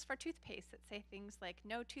 commercials for toothpaste that say things like,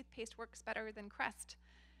 "No toothpaste works better than Crest."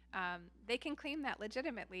 They can claim that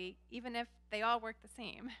legitimately, even if they all work the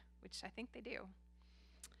same, which I think they do.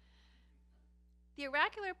 The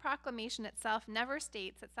oracular proclamation itself never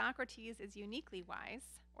states that Socrates is uniquely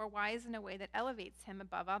wise, or wise in a way that elevates him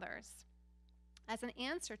above others. As an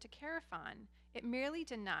answer to Chaerephon, it merely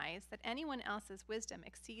denies that anyone else's wisdom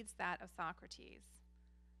exceeds that of Socrates.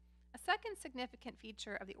 A second significant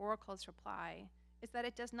feature of the oracle's reply is that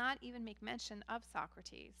it does not even make mention of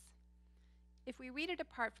Socrates. If we read it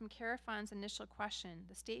apart from Chaerephon's initial question,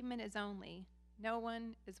 the statement is only, "No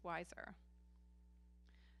one is wiser."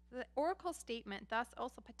 The oracle's statement thus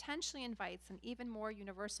also potentially invites an even more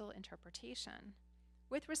universal interpretation.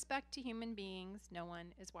 With respect to human beings, no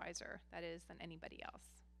one is wiser, that is, than anybody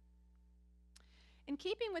else. In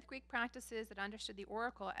keeping with Greek practices that understood the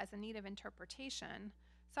oracle as a need of interpretation,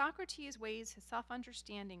 Socrates weighs his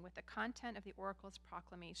self-understanding with the content of the oracle's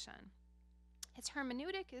proclamation. His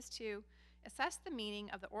hermeneutic is to assess the meaning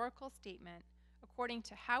of the oracle's statement according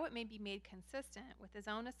to how it may be made consistent with his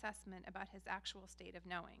own assessment about his actual state of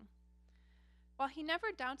knowing. While he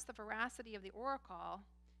never doubts the veracity of the oracle,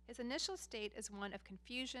 his initial state is one of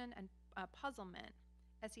confusion and puzzlement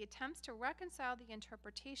as he attempts to reconcile the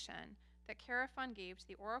interpretation that Chaerephon gave to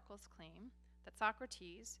the oracle's claim that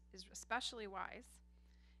Socrates is especially wise,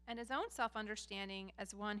 and his own self-understanding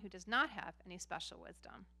as one who does not have any special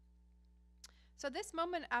wisdom. So this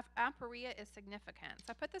moment of aporia is significant. So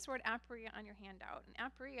I put this word aporia on your handout, and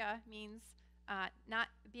aporia means not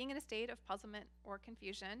being in a state of puzzlement or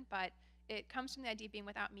confusion, but it comes from the idea of being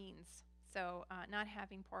without means. So not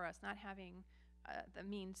having poros, not having the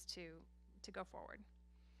means to go forward.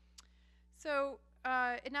 So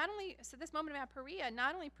this moment of aporia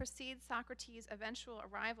not only precedes Socrates' eventual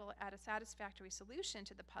arrival at a satisfactory solution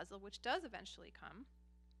to the puzzle, which does eventually come,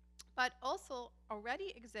 but also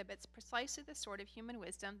already exhibits precisely the sort of human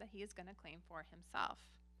wisdom that he is going to claim for himself.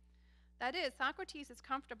 That is, Socrates is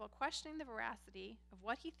comfortable questioning the veracity of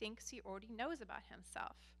what he thinks he already knows about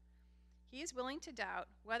himself. He is willing to doubt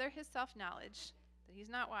whether his self-knowledge, that he's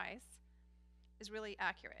not wise, is really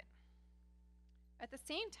accurate. At the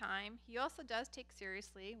same time, he also does take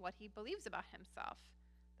seriously what he believes about himself,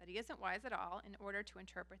 that he isn't wise at all in order to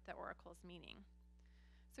interpret the oracle's meaning.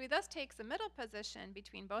 So he thus takes a middle position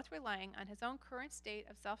between both relying on his own current state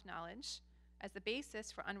of self-knowledge as the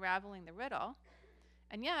basis for unraveling the riddle,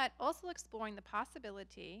 and yet also exploring the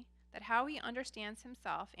possibility that how he understands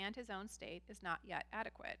himself and his own state is not yet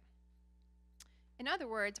adequate. In other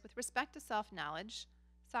words, with respect to self-knowledge,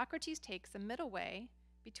 Socrates takes a middle way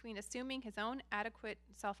between assuming his own adequate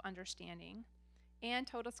self-understanding and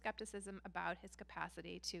total skepticism about his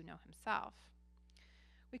capacity to know himself.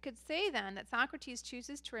 We could say then that Socrates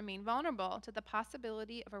chooses to remain vulnerable to the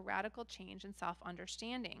possibility of a radical change in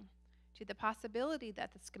self-understanding, to the possibility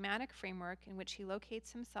that the schematic framework in which he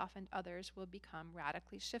locates himself and others will become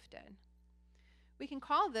radically shifted. We can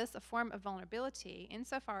call this a form of vulnerability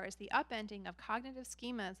insofar as the upending of cognitive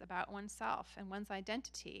schemas about oneself and one's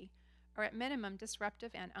identity are at minimum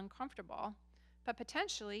disruptive and uncomfortable, but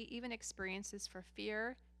potentially even experiences for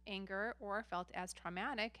fear, anger, or felt as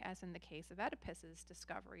traumatic as in the case of Oedipus's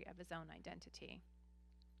discovery of his own identity.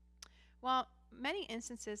 While many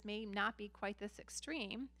instances may not be quite this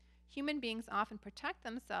extreme, human beings often protect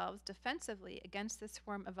themselves defensively against this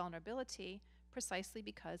form of vulnerability precisely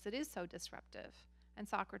because it is so disruptive, and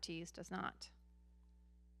Socrates does not.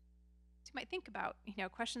 So you might think about,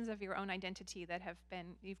 questions of your own identity that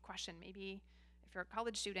you've questioned. Maybe if you're a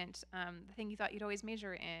college student, the thing you thought you'd always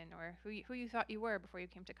major in, or who you thought you were before you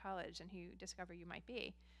came to college and who you discover you might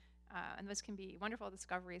be. And those can be wonderful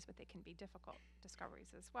discoveries, but they can be difficult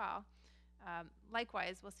discoveries as well.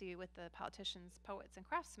 Likewise, we'll see with the politicians, poets, and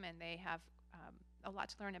craftsmen, they have a lot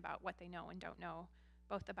to learn about what they know and don't know,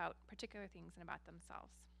 both about particular things and about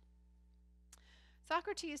themselves.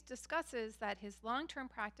 Socrates discusses that his long-term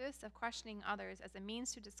practice of questioning others as a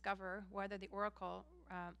means to discover whether the oracle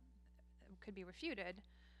could be refuted,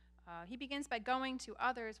 he begins by going to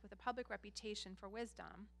others with a public reputation for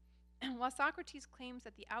wisdom. While Socrates claims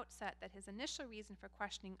at the outset that his initial reason for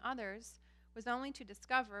questioning others was only to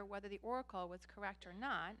discover whether the oracle was correct or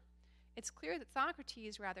not, it's clear that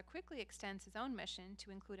Socrates rather quickly extends his own mission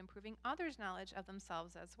to include improving others' knowledge of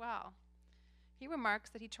themselves as well. He remarks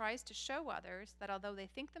that he tries to show others that although they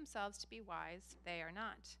think themselves to be wise, they are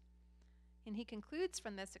not. And he concludes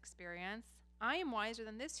from this experience, "I am wiser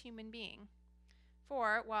than this human being.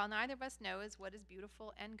 For while neither of us knows what is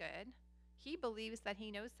beautiful and good, he believes that he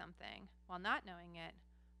knows something while not knowing it,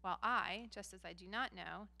 while I, just as I do not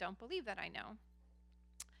know, don't believe that I know.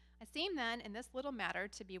 I seem then in this little matter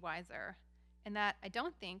to be wiser, in that I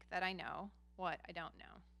don't think that I know what I don't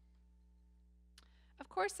know." Of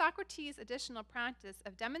course, Socrates' additional practice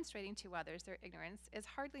of demonstrating to others their ignorance is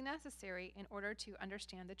hardly necessary in order to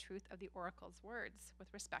understand the truth of the oracle's words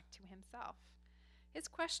with respect to himself. His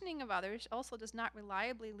questioning of others also does not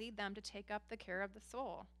reliably lead them to take up the care of the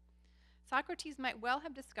soul. Socrates might well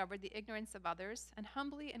have discovered the ignorance of others and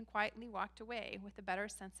humbly and quietly walked away with a better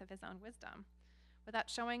sense of his own wisdom, without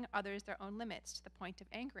showing others their own limits to the point of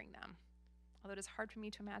angering them, although it is hard for me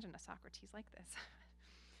to imagine a Socrates like this.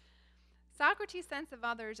 Socrates' sense of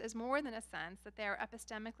others is more than a sense that they are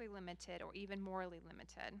epistemically limited or even morally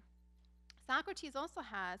limited. Socrates also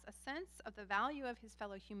has a sense of the value of his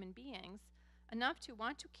fellow human beings enough to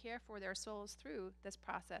want to care for their souls through this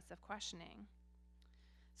process of questioning.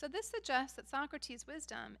 So this suggests that Socrates'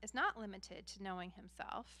 wisdom is not limited to knowing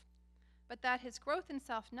himself, but that his growth in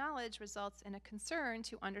self-knowledge results in a concern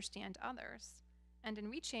to understand others, and in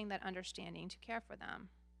reaching that understanding to care for them.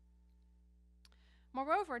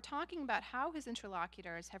 Moreover, talking about how his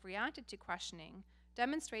interlocutors have reacted to questioning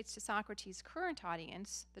demonstrates to Socrates' current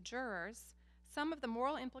audience, the jurors, some of the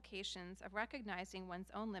moral implications of recognizing one's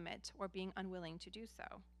own limit or being unwilling to do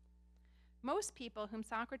so. Most people whom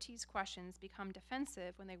Socrates questions become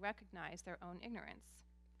defensive when they recognize their own ignorance.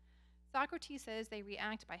 Socrates says they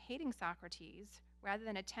react by hating Socrates rather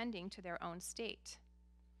than attending to their own state.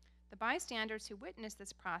 The bystanders who witness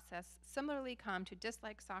this process similarly come to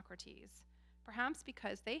dislike Socrates, perhaps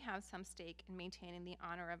because they have some stake in maintaining the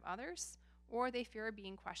honor of others, or they fear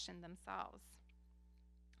being questioned themselves.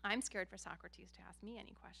 I'm scared for Socrates to ask me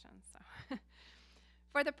any questions. So.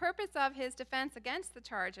 For the purpose of his defense against the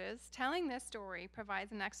charges, telling this story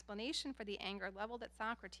provides an explanation for the anger leveled at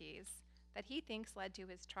Socrates that he thinks led to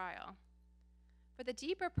his trial. For the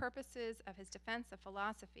deeper purposes of his defense of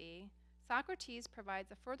philosophy, Socrates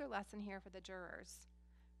provides a further lesson here for the jurors.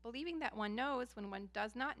 Believing that one knows when one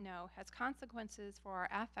does not know has consequences for our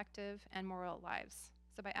affective and moral lives.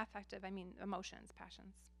 So by affective, I mean emotions,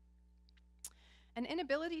 passions. An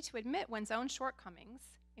inability to admit one's own shortcomings,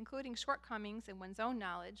 including shortcomings in one's own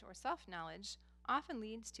knowledge or self-knowledge, often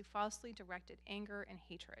leads to falsely directed anger and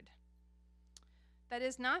hatred. That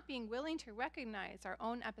is, not being willing to recognize our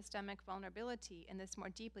own epistemic vulnerability in this more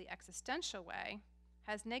deeply existential way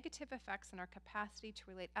has negative effects on our capacity to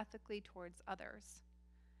relate ethically towards others.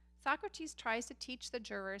 Socrates tries to teach the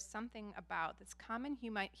jurors something about this common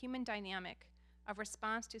human dynamic of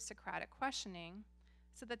response to Socratic questioning,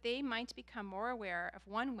 so that they might become more aware of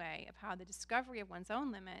one way of how the discovery of one's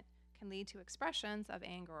own limit can lead to expressions of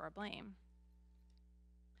anger or blame.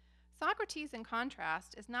 Socrates, in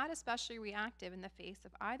contrast, is not especially reactive in the face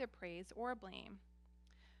of either praise or blame.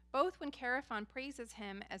 Both when Chaerephon praises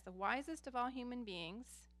him as the wisest of all human beings,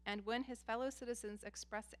 and when his fellow citizens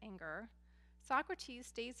express anger, Socrates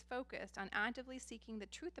stays focused on actively seeking the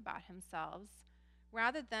truth about himself,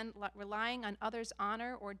 rather than relying on others'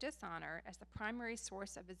 honor or dishonor as the primary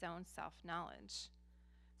source of his own self-knowledge.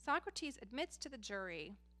 Socrates admits to the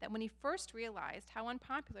jury that when he first realized how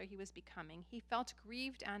unpopular he was becoming, he felt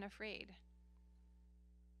grieved and afraid.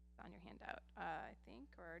 It's on your handout, I think,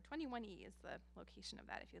 or 21E is the location of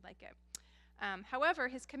that if you'd like it. However,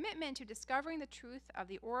 his commitment to discovering the truth of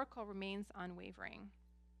the oracle remains unwavering.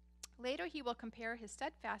 Later, he will compare his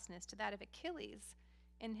steadfastness to that of Achilles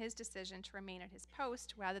in his decision to remain at his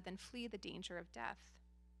post rather than flee the danger of death.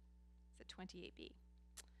 It's at 28b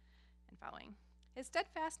and following. His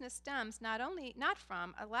steadfastness stems not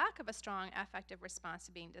from a lack of a strong affective response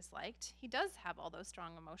to being disliked. He does have all those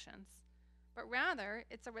strong emotions, but rather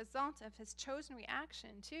it's a result of his chosen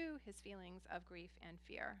reaction to his feelings of grief and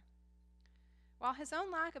fear. While his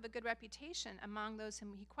own lack of a good reputation among those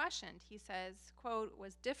whom he questioned, he says, quote,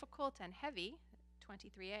 was difficult and heavy,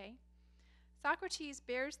 23a, Socrates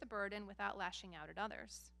bears the burden without lashing out at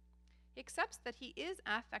others. He accepts that he is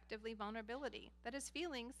affectively vulnerability, that his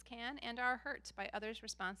feelings can and are hurt by others'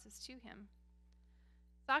 responses to him.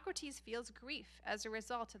 Socrates feels grief as a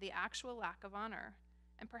result of the actual lack of honor,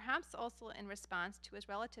 and perhaps also in response to his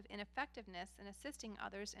relative ineffectiveness in assisting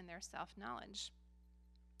others in their self-knowledge.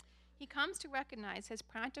 He comes to recognize his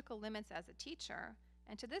practical limits as a teacher,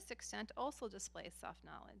 and to this extent also displays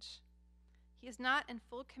self-knowledge. He is not in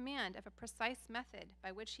full command of a precise method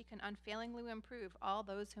by which he can unfailingly improve all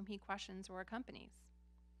those whom he questions or accompanies.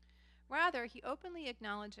 Rather, he openly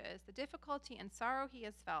acknowledges the difficulty and sorrow he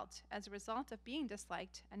has felt as a result of being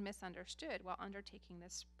disliked and misunderstood while undertaking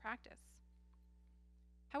this practice.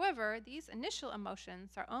 However, these initial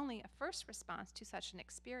emotions are only a first response to such an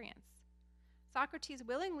experience. Socrates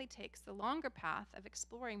willingly takes the longer path of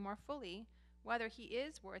exploring more fully whether he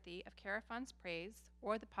is worthy of Chaerephon's praise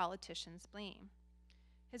or the politician's blame.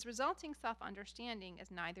 His resulting self-understanding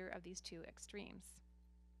is neither of these two extremes.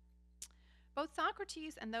 Both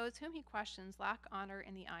Socrates and those whom he questions lack honor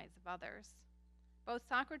in the eyes of others. Both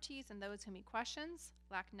Socrates and those whom he questions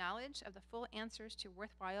lack knowledge of the full answers to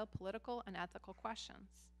worthwhile political and ethical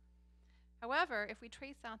questions. However, if we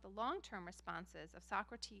trace out the long-term responses of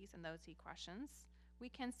Socrates and those he questions, we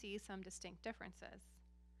can see some distinct differences.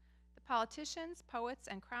 The politicians, poets,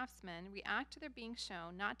 and craftsmen react to their being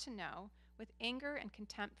shown not to know with anger and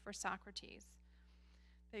contempt for Socrates.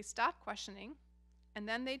 They stop questioning, and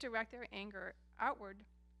then they direct their anger outward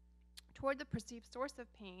toward the perceived source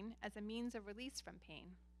of pain as a means of release from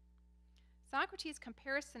pain. Socrates'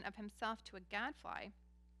 comparison of himself to a gadfly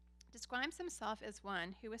describes himself as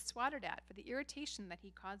one who is swatted at for the irritation that he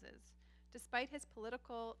causes, despite his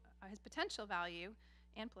potential value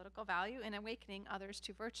and political value in awakening others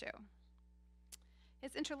to virtue.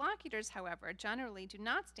 His interlocutors, however, generally do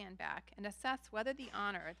not stand back and assess whether the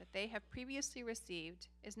honor that they have previously received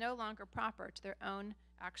is no longer proper to their own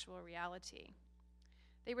actual reality.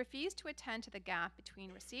 They refuse to attend to the gap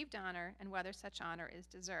between received honor and whether such honor is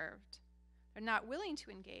deserved. They're not willing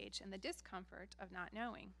to engage in the discomfort of not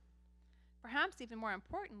knowing. Perhaps even more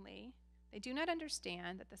importantly, they do not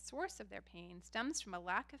understand that the source of their pain stems from a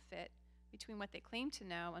lack of fit between what they claim to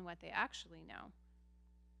know and what they actually know.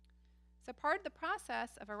 So part of the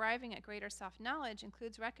process of arriving at greater self-knowledge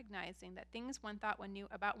includes recognizing that things one thought one knew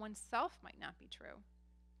about oneself might not be true.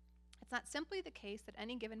 It's not simply the case that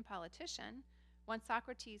any given politician, once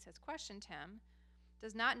Socrates has questioned him,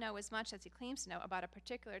 does not know as much as he claims to know about a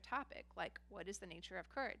particular topic, like what is the nature of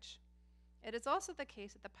courage. It is also the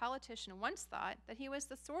case that the politician once thought that he was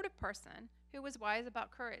the sort of person who was wise about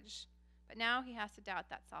courage, but now he has to doubt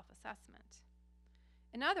that self-assessment.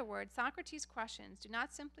 In other words, Socrates' questions do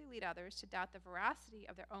not simply lead others to doubt the veracity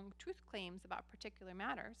of their own truth claims about particular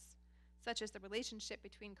matters, such as the relationship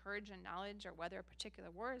between courage and knowledge or whether a particular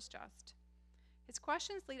war is just. His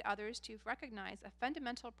questions lead others to recognize a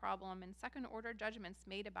fundamental problem in second-order judgments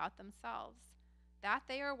made about themselves, that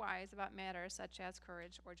they are wise about matters such as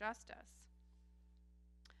courage or justice.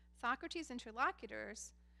 Socrates'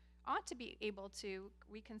 interlocutors ought to be able to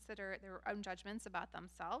reconsider their own judgments about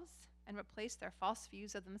themselves and replace their false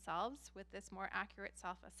views of themselves with this more accurate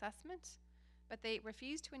self-assessment, but they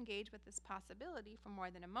refuse to engage with this possibility for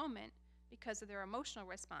more than a moment because of their emotional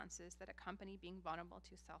responses that accompany being vulnerable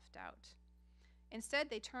to self-doubt. Instead,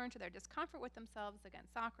 they turn to their discomfort with themselves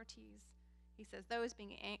against Socrates. He says, "Those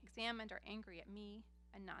being examined are angry at me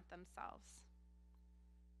and not themselves."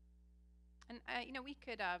 And we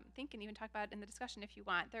could think and even talk about it in the discussion if you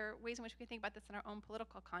want. There are ways in which we can think about this in our own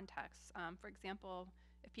political contexts. For example,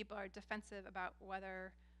 if people are defensive about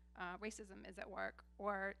whether racism is at work,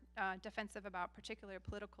 or defensive about particular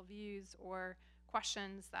political views or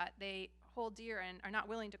questions that they hold dear and are not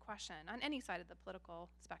willing to question on any side of the political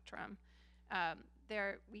spectrum.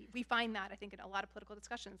 We find that, I think, in a lot of political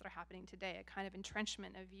discussions that are happening today, a kind of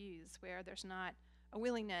entrenchment of views where there's not a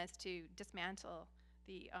willingness to dismantle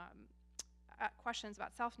the questions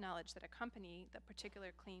about self-knowledge that accompany the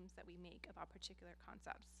particular claims that we make about particular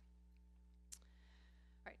concepts.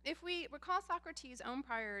 Right. If we recall Socrates' own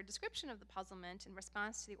prior description of the puzzlement in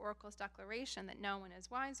response to the oracle's declaration that no one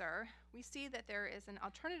is wiser, we see that there is an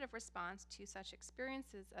alternative response to such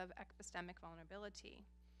experiences of epistemic vulnerability.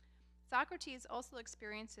 Socrates also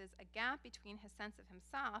experiences a gap between his sense of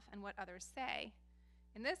himself and what others say.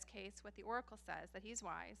 In this case, what the oracle says, that he's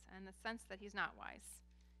wise, and the sense that he's not wise.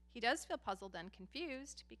 He does feel puzzled and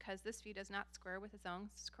confused because this view does not square with his own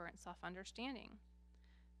current self-understanding.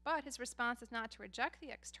 But his response is not to reject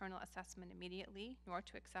the external assessment immediately, nor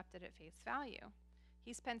to accept it at face value.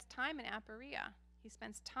 He spends time in aporia. He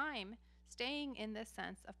spends time staying in this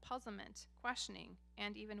sense of puzzlement, questioning,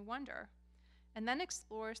 and even wonder, and then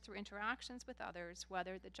explores through interactions with others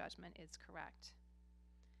whether the judgment is correct.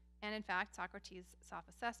 And in fact, Socrates'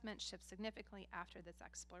 self-assessment shifts significantly after this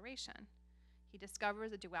exploration. He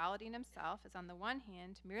discovers a duality in himself as, on the one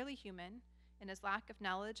hand, merely human in his lack of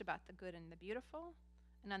knowledge about the good and the beautiful,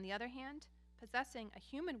 and on the other hand, possessing a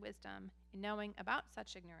human wisdom in knowing about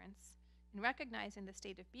such ignorance, and recognizing the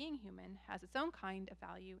state of being human has its own kind of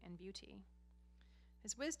value and beauty.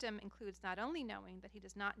 His wisdom includes not only knowing that he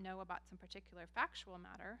does not know about some particular factual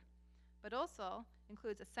matter, but also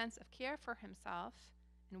includes a sense of care for himself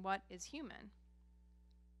and what is human.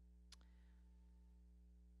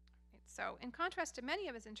 So in contrast to many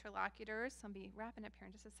of his interlocutors, I'll be wrapping up here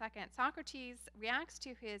in just a second, Socrates reacts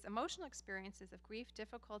to his emotional experiences of grief,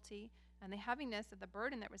 difficulty, and the heaviness of the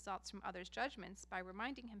burden that results from others' judgments by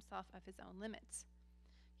reminding himself of his own limits.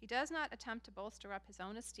 He does not attempt to bolster up his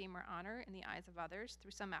own esteem or honor in the eyes of others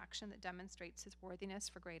through some action that demonstrates his worthiness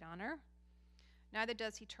for great honor. Neither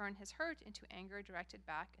does he turn his hurt into anger directed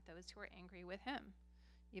back at those who are angry with him.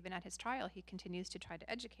 Even at his trial, he continues to try to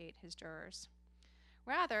educate his jurors.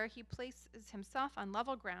 Rather, he places himself on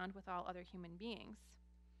level ground with all other human beings.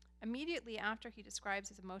 Immediately after he describes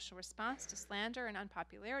his emotional response to slander and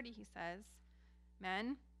unpopularity, he says,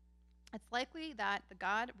 "Men, it's likely that the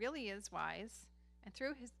God really is wise, and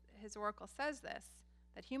through his oracle says this,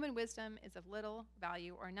 that human wisdom is of little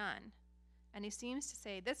value or none." And he seems to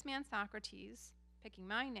say, this man Socrates, picking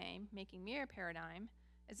my name, making me a paradigm,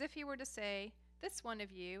 as if he were to say, this one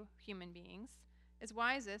of you, human beings, is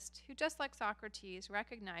wisest, who just like Socrates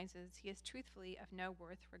recognizes he is truthfully of no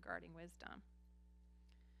worth regarding wisdom.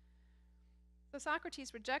 So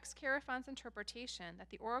Socrates rejects Chaerephon's interpretation that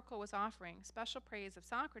the oracle was offering special praise of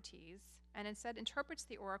Socrates, and instead interprets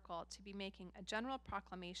the oracle to be making a general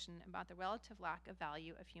proclamation about the relative lack of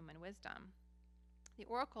value of human wisdom. The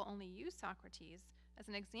oracle only used Socrates as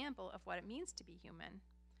an example of what it means to be human.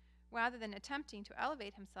 Rather than attempting to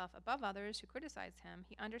elevate himself above others who criticize him,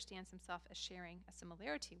 he understands himself as sharing a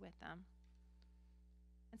similarity with them.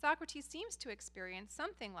 And Socrates seems to experience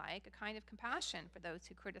something like a kind of compassion for those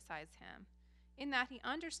who criticize him, in that he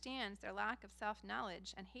understands their lack of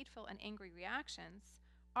self-knowledge and hateful and angry reactions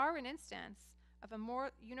are an instance of a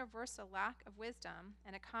more universal lack of wisdom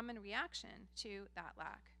and a common reaction to that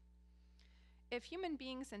lack. If human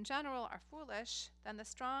beings in general are foolish, then the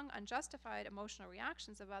strong, unjustified emotional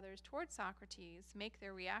reactions of others towards Socrates make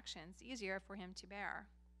their reactions easier for him to bear.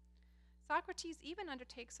 Socrates even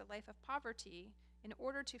undertakes a life of poverty in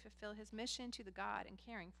order to fulfill his mission to the god in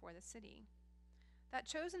caring for the city. That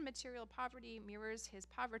chosen material poverty mirrors his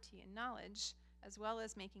poverty in knowledge, as well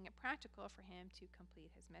as making it practical for him to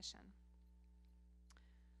complete his mission.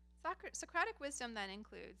 Socratic wisdom then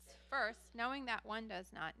includes, first, knowing that one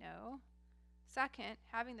does not know. Second,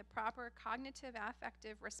 having the proper cognitive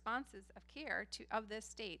affective responses of care of this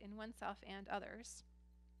state in oneself and others.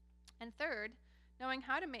 And third, knowing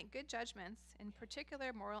how to make good judgments in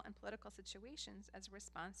particular moral and political situations as a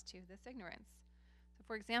response to this ignorance. So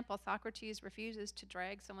for example, Socrates refuses to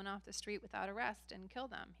drag someone off the street without arrest and kill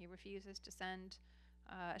them. He refuses to send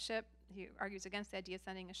a ship. He argues against the idea of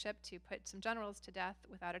sending a ship to put some generals to death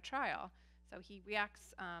without a trial. So he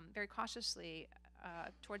reacts very cautiously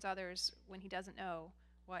towards others when he doesn't know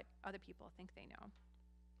what other people think they know.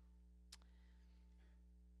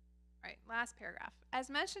 All right, last paragraph. As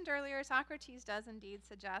mentioned earlier, Socrates does indeed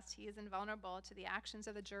suggest he is invulnerable to the actions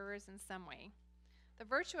of the jurors in some way. The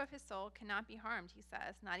virtue of his soul cannot be harmed, he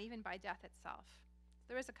says, not even by death itself.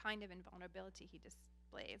 There is a kind of invulnerability he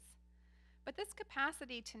displays. But this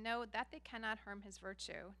capacity to know that they cannot harm his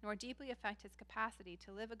virtue, nor deeply affect his capacity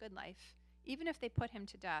to live a good life, even if they put him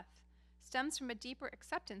to death, stems from a deeper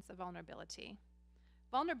acceptance of vulnerability.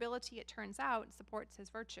 Vulnerability, it turns out, supports his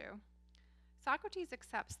virtue. Socrates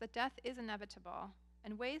accepts that death is inevitable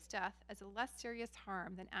and weighs death as a less serious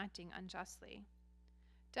harm than acting unjustly.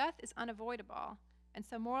 Death is unavoidable, and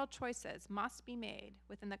so moral choices must be made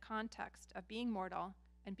within the context of being mortal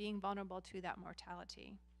and being vulnerable to that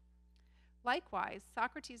mortality. Likewise,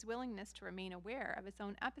 Socrates' willingness to remain aware of his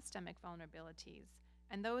own epistemic vulnerabilities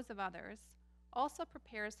and those of others also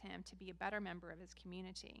prepares him to be a better member of his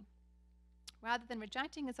community. Rather than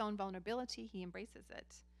rejecting his own vulnerability, he embraces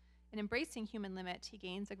it. In embracing human limit, he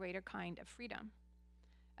gains a greater kind of freedom.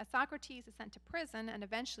 As Socrates is sent to prison and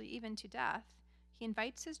eventually even to death, he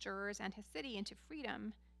invites his jurors and his city into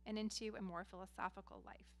freedom and into a more philosophical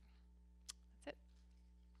life. That's it.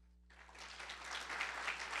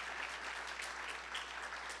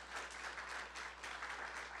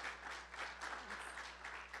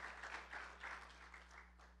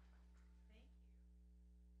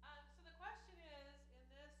 So the question is, in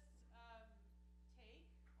this take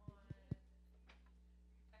on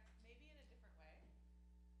text, maybe in a different way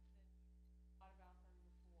than you thought about them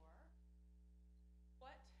before,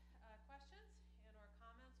 what questions and or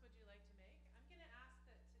comments would you like to make? I'm going to ask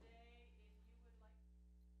that today, if you would like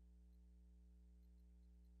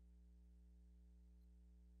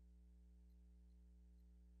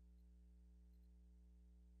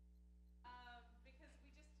because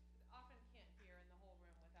we just often can't hear in the whole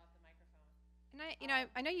room without the microphone. And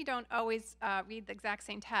I know you don't always read the exact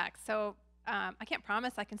same text, so I can't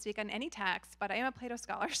promise I can speak on any text, but I am a Plato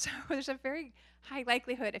scholar, so there's a very high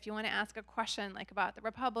likelihood if you want to ask a question like about the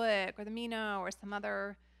Republic or the Meno or some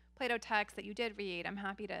other Plato text that you did read, I'm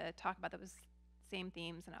happy to talk about those same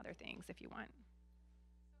themes and other things if you want.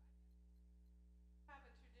 Have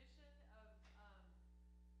a tradition of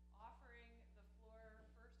offering the floor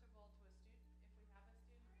first of all to a student, if we have a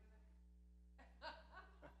student with a with a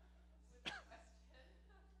question.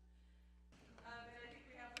 And I think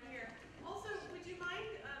we have one here. Also, would you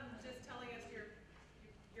mind just telling us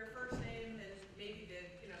your first name and maybe the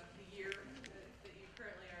year that you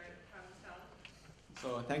currently are at Providence College?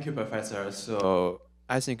 So thank you, Professor. So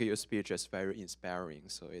I think your speech is very inspiring.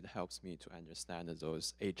 So it helps me to understand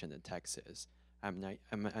those ancient texts. I'm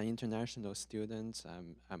an international student.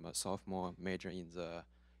 I'm a sophomore, major in the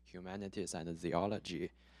humanities and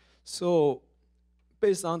theology. So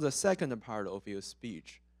based on the second part of your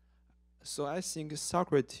speech, so I think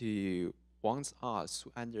Socrates wants us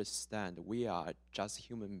to understand we are just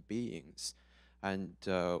human beings, and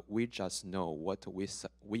we just know what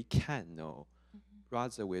we can know.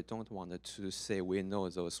 Rather, we don't want to say we know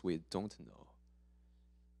those we don't know.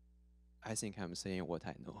 I think I'm saying what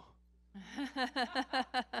I know.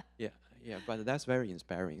 Yeah, but that's very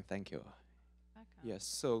inspiring. Thank you. Okay. Yes,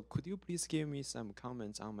 so could you please give me some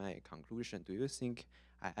comments on my conclusion? Do you think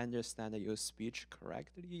I understand your speech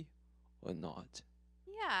correctly or not?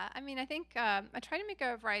 Yeah, I mean, I think I try to make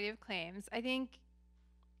a variety of claims. I think,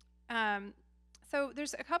 so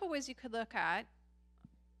there's a couple ways you could look at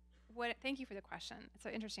thank you for the question. It's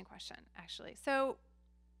an interesting question, actually. So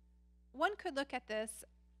one could look at this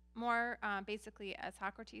more basically as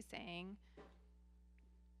Socrates saying,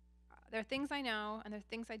 there are things I know and there are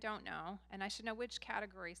things I don't know, and I should know which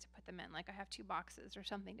categories to put them in. Like I have two boxes or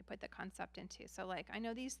something to put the concept into. So like I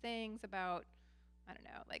know these things about, I don't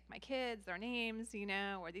know, like my kids, their names,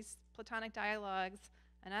 or these Platonic dialogues,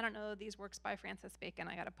 and I don't know these works by Francis Bacon.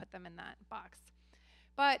 I got to put them in that box.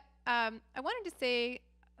 But I wanted to say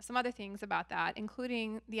some other things about that,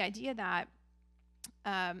 including the idea that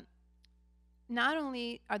not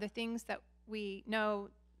only are there things that we know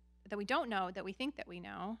that we don't know that we think that we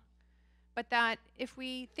know, but that if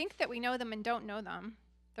we think that we know them and don't know them,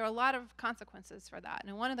 there are a lot of consequences for that.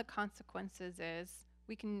 And one of the consequences is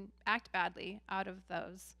we can act badly out of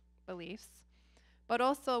those beliefs, but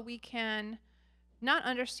also we can not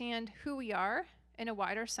understand who we are in a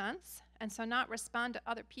wider sense, and so not respond to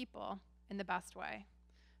other people in the best way.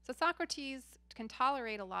 So Socrates can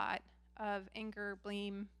tolerate a lot of anger,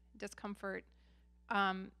 blame, discomfort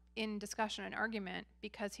in discussion and argument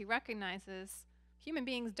because he recognizes human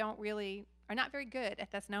beings are not very good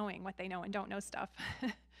at this knowing what they know and don't know stuff.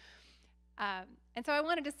 And so I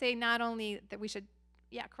wanted to say not only that we should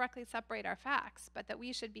correctly separate our facts, but that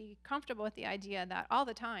we should be comfortable with the idea that all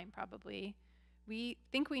the time, probably, we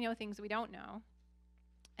think we know things we don't know.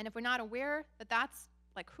 And if we're not aware that that's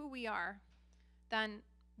like who we are, then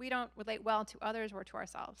we don't relate well to others or to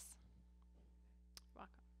ourselves. You're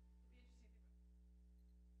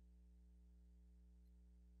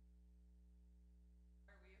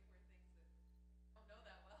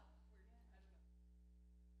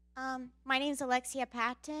welcome. My name is Alexia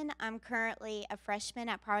Patton. I'm currently a freshman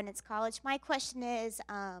at Providence College. My question is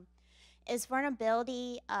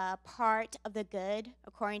vulnerability part of the good,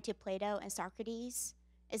 according to Plato and Socrates?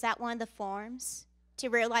 Is that one of the forms? To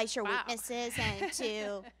realize your weaknesses and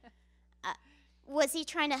to... was he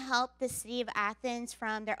trying to help the city of Athens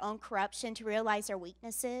from their own corruption to realize their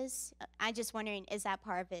weaknesses? I'm just wondering, is that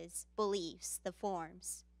part of his beliefs, the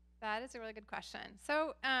forms? That is a really good question.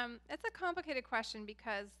 So it's a complicated question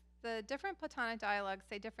because the different Platonic dialogues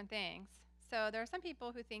say different things. So there are some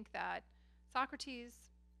people who think that Socrates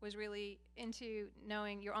was really into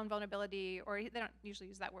knowing your own vulnerability, or they don't usually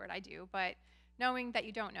use that word, I do, but knowing that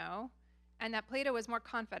you don't know, and that Plato was more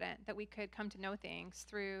confident that we could come to know things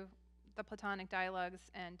through the Platonic dialogues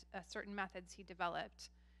and certain methods he developed.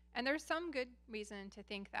 And there's some good reason to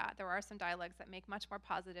think that. There are some dialogues that make much more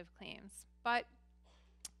positive claims. But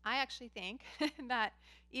I actually think that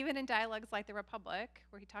even in dialogues like the Republic,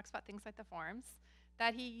 where he talks about things like the forms,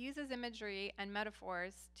 that he uses imagery and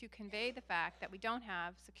metaphors to convey the fact that we don't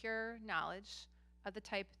have secure knowledge of the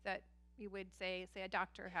type that we would say a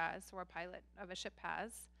doctor has or a pilot of a ship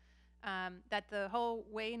has, that the whole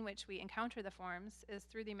way in which we encounter the forms is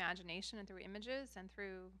through the imagination and through images and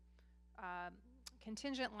through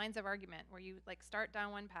contingent lines of argument where you like start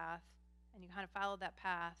down one path and you kind of follow that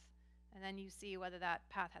path and then you see whether that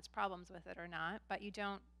path has problems with it or not, but you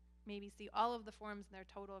don't maybe see all of the forms in their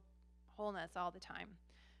total wholeness all the time.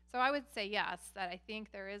 So I would say yes, that I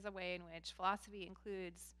think there is a way in which philosophy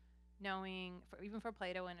includes knowing, even for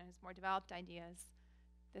Plato and his more developed ideas,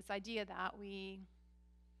 this idea that we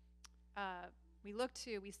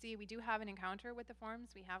do have an encounter with the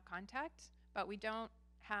forms, we have contact, but we don't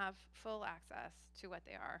have full access to what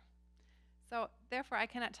they are. So therefore, I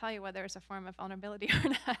cannot tell you whether it's a form of vulnerability or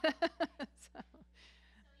not. So you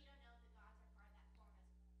don't know if the gods are part of that form as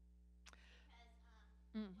well? Because was he kind of correct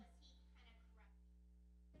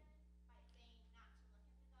by saying not to look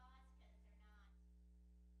at the gods because they're not? I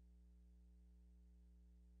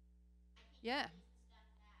think Yeah. Stuff that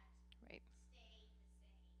Right. stay the same.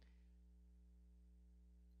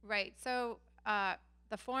 Right. So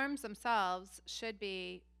the forms themselves should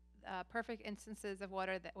be perfect instances of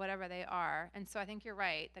whatever they are. And so I think you're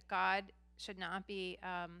right that God should not be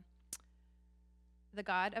the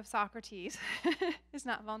God of Socrates is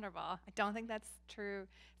not vulnerable. I don't think that's true.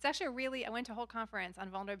 It's actually I went to a whole conference on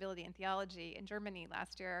vulnerability in theology in Germany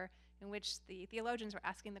last year in which the theologians were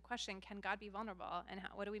asking the question, can God be vulnerable? And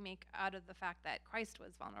what do we make out of the fact that Christ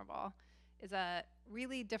was vulnerable? Is a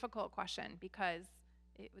really difficult question because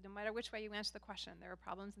no matter which way you answer the question, there are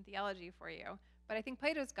problems in theology for you. But I think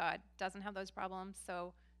Plato's God doesn't have those problems,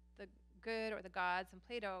 so the good or the gods in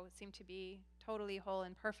Plato seem to be totally whole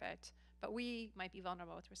and perfect, but we might be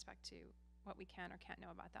vulnerable with respect to what we can or can't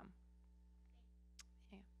know about them.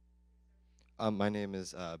 Yeah. My name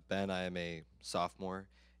is Ben. I am a sophomore,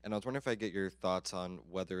 and I was wondering if I get your thoughts on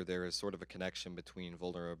whether there is sort of a connection between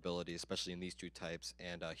vulnerability, especially in these two types,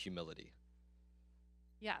 and humility.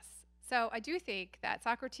 Yes. So I do think that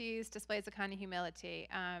Socrates displays a kind of humility.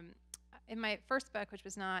 In my first book, which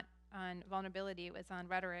was not on vulnerability, it was on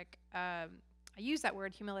rhetoric, I used that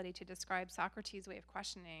word humility to describe Socrates' way of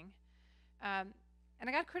questioning. And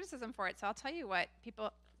I got criticism for it, so I'll tell you what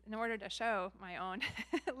people, in order to show my own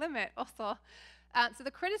limit also. So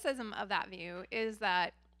the criticism of that view is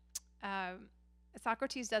that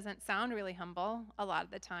Socrates doesn't sound really humble a lot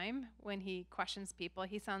of the time when he questions people.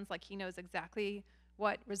 He sounds like he knows exactly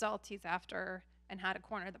what result he's after and how to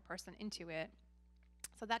corner the person into it.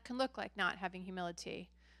 So that can look like not having humility.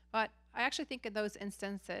 But I actually think in those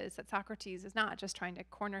instances that Socrates is not just trying to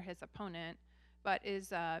corner his opponent, but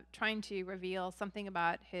is trying to reveal something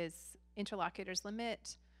about his interlocutor's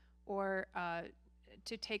limit, or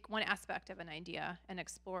to take one aspect of an idea and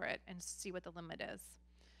explore it and see what the limit is.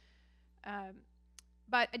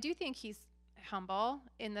 But I do think he's humble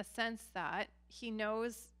in the sense that he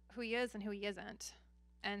knows who he is and who he isn't.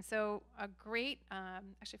 And so a great,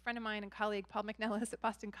 actually a friend of mine and colleague, Paul McNellis at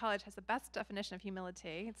Boston College, has the best definition of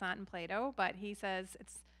humility. It's not in Plato, but he says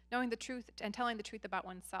it's knowing the truth and telling the truth about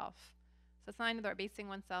oneself. So it's not either basing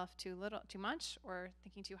oneself too much, or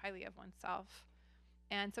thinking too highly of oneself.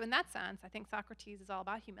 And so in that sense, I think Socrates is all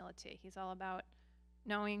about humility. He's all about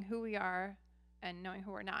knowing who we are and knowing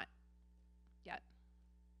who we're not yet.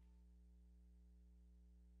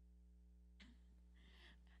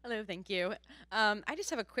 Hello, thank you. I just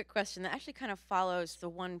have a quick question that actually kind of follows the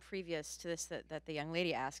one previous to this that the young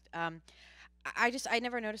lady asked. I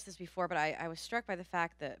never noticed this before, but I was struck by the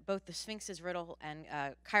fact that both the Sphinx's riddle and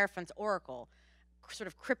Hierophant's oracle sort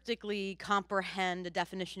of cryptically comprehend a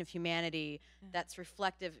definition of humanity that's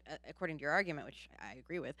reflective, according to your argument, which I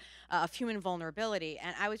agree with, of human vulnerability.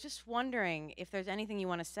 And I was just wondering if there's anything you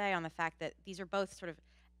want to say on the fact that these are both sort of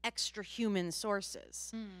extra human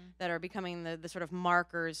sources that are becoming the sort of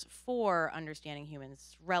markers for understanding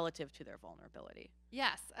humans relative to their vulnerability.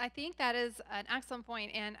 Yes, I think that is an excellent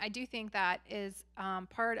point, and I do think that is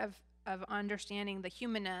part of understanding the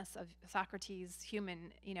humanness of Socrates'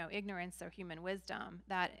 human, ignorance or human wisdom.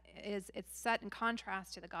 That is, it's set in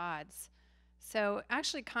contrast to the gods. So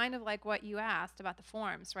actually, kind of like what you asked about the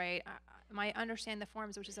forms, right? My understanding the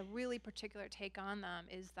forms, which is a really particular take on them,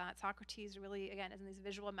 is that Socrates really, again, is in these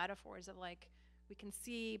visual metaphors of like, we can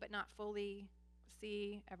see but not fully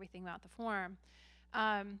see everything about the form.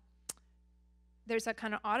 There's a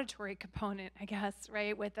kind of auditory component, I guess,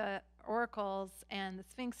 right, with the oracles and the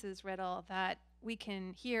Sphinx's riddle that we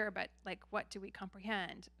can hear, but like, what do we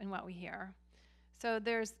comprehend in what we hear? So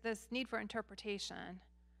there's this need for interpretation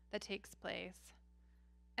that takes place.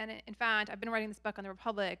 And in fact, I've been writing this book on the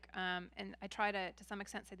Republic, and I try to some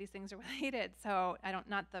extent, say these things are related. So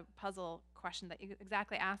not the puzzle question that you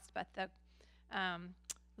exactly asked, but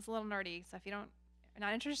it's a little nerdy. So if you're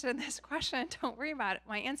not interested in this question, don't worry about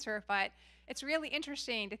my answer. But it's really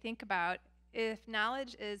interesting to think about if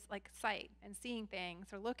knowledge is like sight and seeing things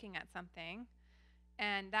or looking at something,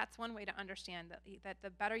 and that's one way to understand that the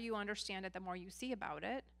better you understand it, the more you see about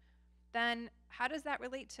it, then how does that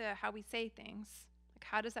relate to how we say things? Like,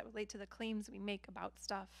 how does that relate to the claims we make about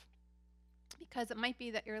stuff? Because it might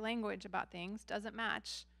be that your language about things doesn't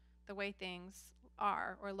match the way things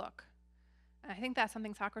are or look. And I think that's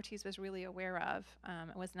something Socrates was really aware of,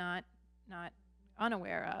 and was not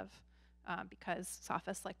unaware of, because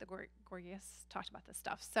Sophists like the Gorgias talked about this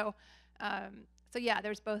stuff. So yeah,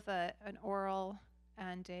 there's both an oral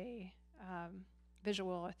and a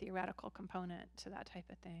visual or theoretical component to that type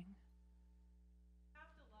of thing.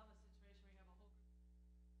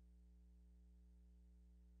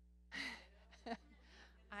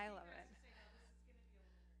 I love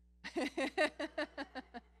it.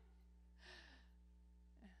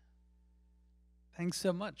 Thanks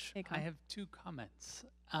so much. Hey, I have two comments.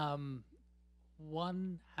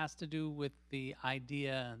 One has to do with the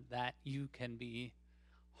idea that you can be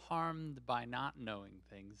harmed by not knowing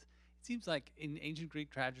things. It seems like in ancient Greek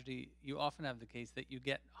tragedy, you often have the case that you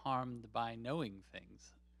get harmed by knowing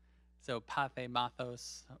things. So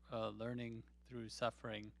pathemathos, learning through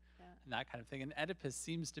suffering, and that kind of thing. And Oedipus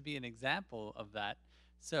seems to be an example of that.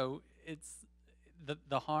 So it's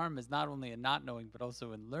the harm is not only in not knowing, but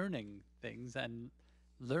also in learning things. And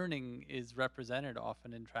learning is represented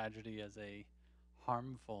often in tragedy as a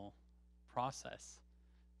harmful process.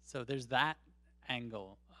 So there's that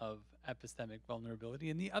angle of epistemic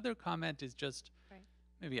vulnerability. And the other comment is just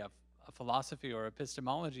maybe a philosophy or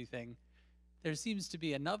epistemology thing. There seems to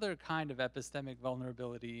be another kind of epistemic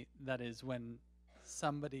vulnerability, that is when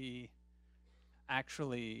somebody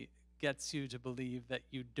actually gets you to believe that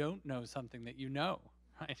you don't know something that you know,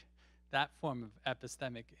 right? That form of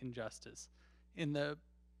epistemic injustice. In the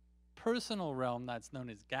personal realm, that's known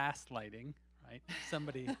as gaslighting, right?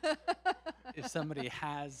 If somebody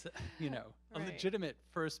has, a legitimate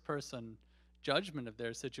first-person judgment of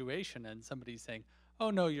their situation, and somebody's saying, oh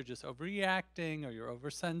no, you're just overreacting, or you're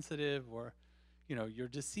oversensitive, or you're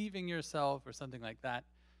deceiving yourself, or something like that.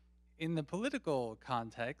 In the political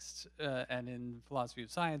context, and in philosophy of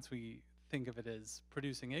science, we think of it as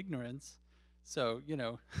producing ignorance. So,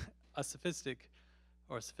 a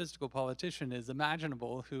sophistical politician is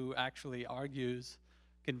imaginable who actually argues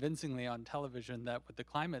convincingly on television that what the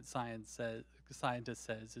climate scientist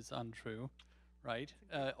says is untrue, right?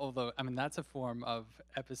 Although, I mean, that's a form of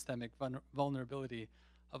epistemic vulnerability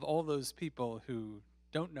of all those people who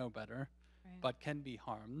don't know better, Right. but can be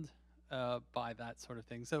harmed by that sort of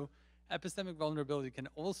thing. So epistemic vulnerability can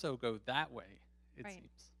also go that way, it Right.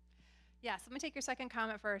 seems. Yeah, so let me take your second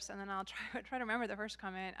comment first, and then I'll try to remember the first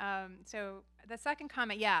comment. So the second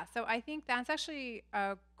comment, yeah. So I think that's actually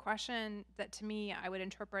a question that, to me, I would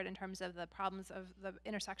interpret in terms of the problems of the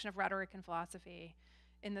intersection of rhetoric and philosophy,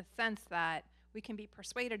 in the sense that we can be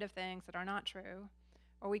persuaded of things that are not true,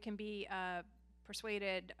 or we can be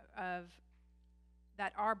persuaded of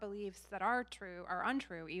that our beliefs that are true are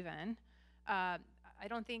untrue even. I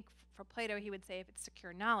don't think for Plato he would say if it's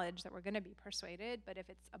secure knowledge that we're going to be persuaded, but if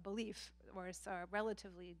it's a belief or it's a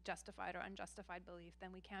relatively justified or unjustified belief,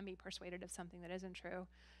 then we can be persuaded of something that isn't true.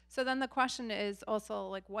 So then the question is also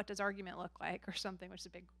like, what does argument look like or something, which is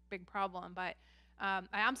a big problem. But I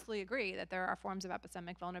absolutely agree that there are forms of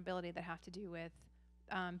epistemic vulnerability that have to do with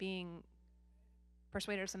being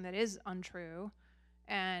persuaded of something that is untrue.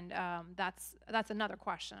 And that's another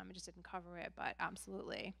question. I just didn't cover it, but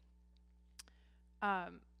absolutely.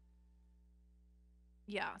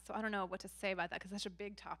 Yeah, so I don't know what to say about that because that's a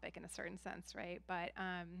big topic in a certain sense, right? But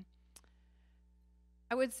I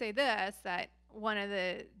would say this, that one of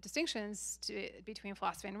the distinctions between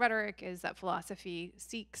philosophy and rhetoric is that philosophy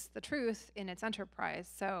seeks the truth in its enterprise.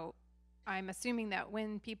 So I'm assuming that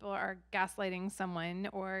when people are gaslighting someone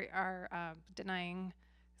or are denying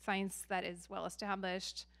science that is well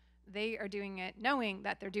established, they are doing it knowing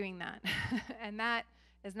that they're doing that. And that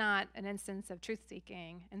is not an instance of truth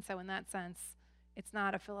seeking. And so in that sense, it's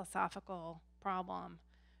not a philosophical problem.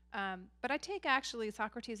 But I take actually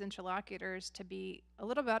Socrates' interlocutors to be a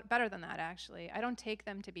little bit better than that, actually. I don't take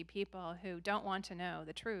them to be people who don't want to know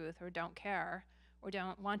the truth or don't care or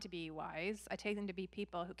don't want to be wise. I take them to be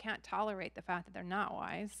people who can't tolerate the fact that they're not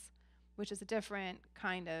wise, which is a different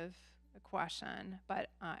kind of question. But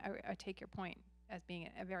I take your point as being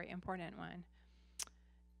a very important one.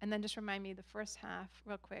 And then just remind me, the first half,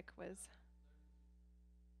 real quick, was...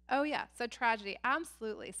 Oh, yeah, so tragedy,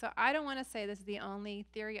 absolutely. So I don't want to say this is the only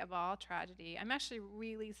theory of all tragedy. I'm actually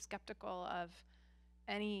really skeptical of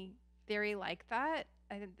any theory like that.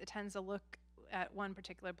 I think it tends to look at one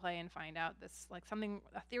particular play and find out this, like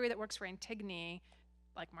a theory that works for Antigone,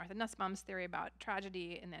 like Martha Nussbaum's theory about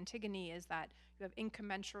tragedy in Antigone, is that you have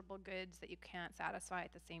incommensurable goods that you can't satisfy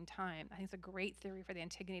at the same time. I think it's a great theory for the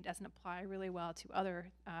Antigone. It doesn't apply really well to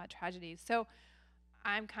other tragedies. So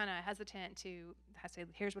I'm kind of hesitant to say,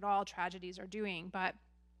 here's what all tragedies are doing. But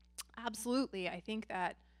absolutely, I think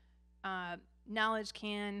that knowledge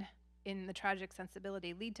can, in the tragic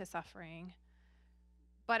sensibility, lead to suffering.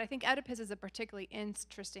 But I think Oedipus is a particularly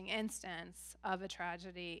interesting instance of a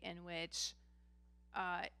tragedy in which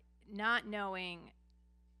not knowing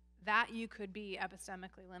that you could be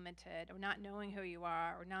epistemically limited, or not knowing who you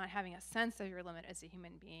are, or not having a sense of your limit as a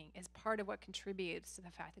human being is part of what contributes to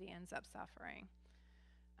the fact that he ends up suffering.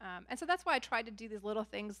 And so that's why I tried to do these little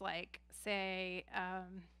things like, say, I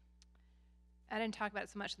didn't talk about it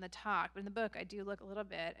so much in the talk, but in the book I do look a little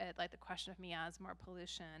bit at like the question of miasma or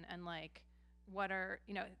pollution and like what are,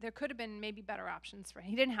 there could have been maybe better options for him.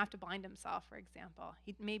 He didn't have to blind himself, for example.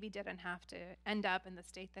 He maybe didn't have to end up in the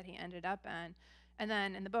state that he ended up in. And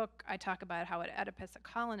then in the book, I talk about how at Oedipus at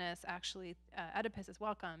Colonus, actually, Oedipus is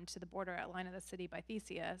welcomed to the border outline of the city by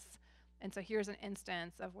Theseus. And so here's an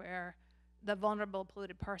instance of where the vulnerable,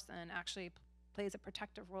 polluted person actually plays a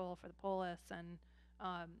protective role for the polis and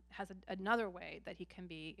has another way that he can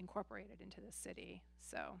be incorporated into the city.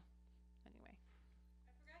 So anyway.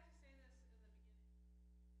 I forgot to say this in the beginning.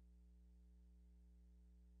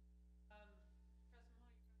 Professor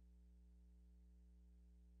Mahoney,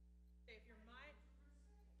 if you're my,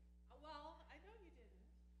 well, I know you didn't.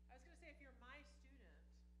 I was going to say if you're my student,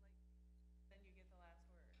 then you get the last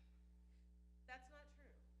word. That's not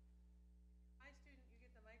true. My student, you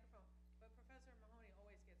get the microphone, but Professor Mahoney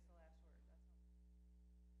always gets the last word. That's all.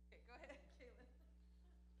 Okay, go ahead, Caitlin.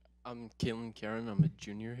 I'm Caitlin Karen. I'm a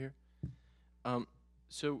junior here.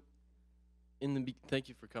 So, thank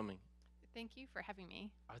you for coming. Thank you for having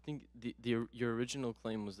me. I think your original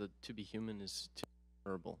claim was that to be human is to be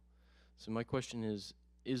vulnerable. So my question is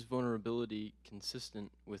vulnerability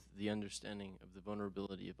consistent with the understanding of the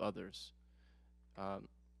vulnerability of others?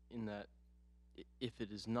 In that, if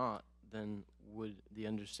it is not, then would the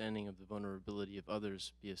understanding of the vulnerability of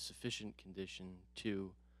others be a sufficient condition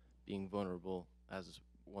to being vulnerable as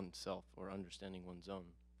oneself or understanding one's own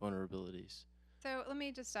vulnerabilities? So let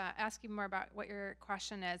me just ask you more about what your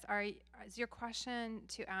question is. Is your question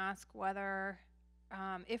to ask whether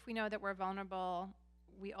if we know that we're vulnerable,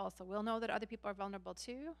 we also will know that other people are vulnerable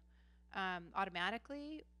too,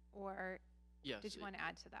 automatically, or Yes. did you want to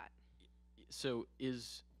add to that? So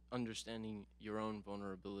is understanding your own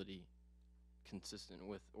vulnerability consistent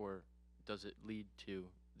with, or does it lead to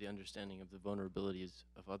the understanding of the vulnerabilities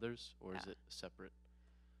of others, or is Yeah. it separate?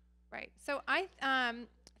 Right. So I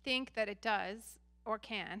think that it does, or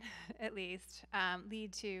can at least,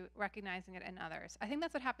 lead to recognizing it in others. I think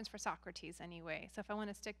that's what happens for Socrates anyway. So if I want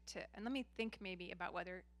to stick to, and let me think maybe about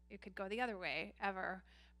whether it could go the other way ever.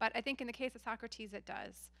 But I think in the case of Socrates, it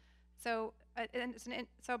does. So,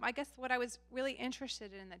 so I guess what I was really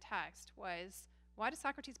interested in the text was, why does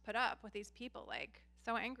Socrates put up with these people like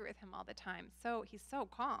so angry with him all the time? So he's so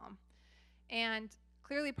calm. And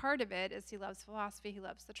clearly part of it is he loves philosophy, he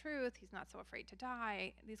loves the truth, he's not so afraid to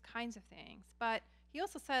die, these kinds of things. But he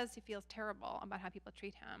also says he feels terrible about how people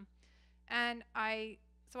treat him. And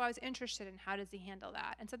so I was interested in how does he handle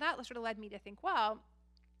that. And so that sort of led me to think, well,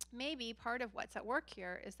 maybe part of what's at work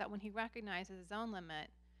here is that when he recognizes his own limit,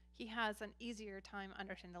 he has an easier time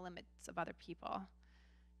understanding the limits of other people.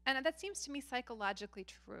 And that seems to me psychologically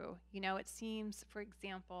true. You know, it seems, for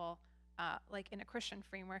example, like in a Christian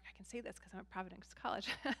framework, I can say this because I'm at Providence College,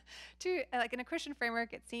 like in a Christian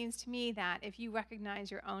framework, it seems to me that if you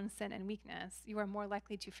recognize your own sin and weakness, you are more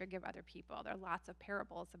likely to forgive other people. There are lots of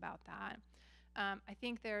parables about that. I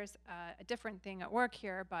think there's a different thing at work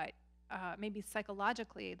here, but maybe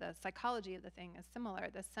psychologically, the psychology of the thing is similar.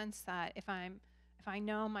 The sense that if I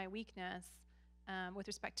know my weakness with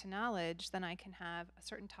respect to knowledge, then I can have a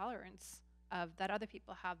certain tolerance of that other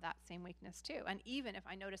people have that same weakness too. And even if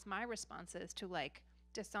I notice my responses to like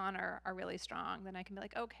dishonor are really strong, then I can be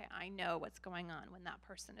like, okay, I know what's going on when that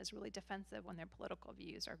person is really defensive when their political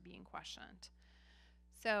views are being questioned.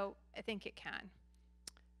 So I think it can.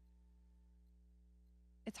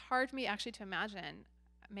 It's hard for me actually to imagine,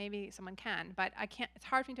 maybe someone can, but I can't, it's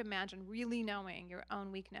hard for me to imagine really knowing your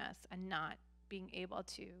own weakness and not being able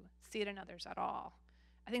to see it in others at all.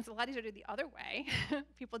 I think it's a lot easier to do the other way.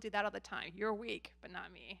 People do that all the time. You're weak, but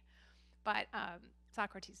not me. But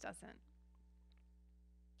Socrates doesn't.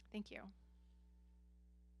 Thank you.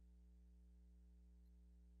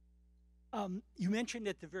 You mentioned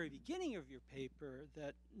at the very beginning of your paper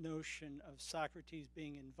that notion of Socrates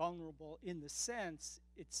being invulnerable in the sense,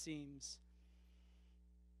 it seems,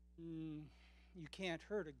 you can't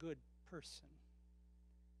hurt a good person.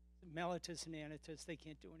 Meletus and Anytus, they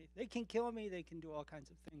can't do anything. They can kill me, they can do all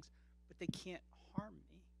kinds of things, but they can't harm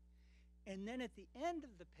me. And then at the end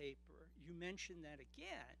of the paper, you mentioned that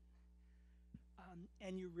again,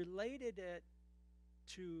 and you related it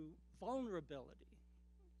to vulnerability.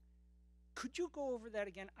 Could you go over that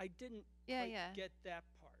again? I didn't quite get that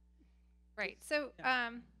part. Right. So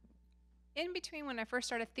in between when I first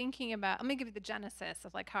started thinking about, let me give you the genesis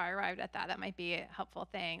of like how I arrived at that. That might be a helpful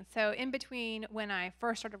thing. So in between when I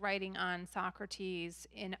first started writing on Socrates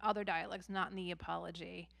in other dialogues, not in the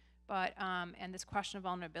Apology, but and this question of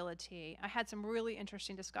vulnerability, I had some really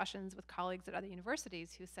interesting discussions with colleagues at other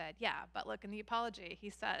universities who said, yeah, but look, in the Apology, he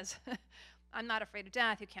says, I'm not afraid of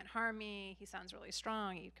death, you can't harm me, he sounds really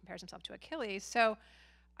strong, he compares himself to Achilles. So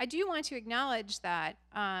I do want to acknowledge that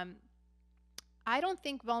I don't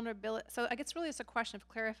think vulnerability, so I guess really it's a question of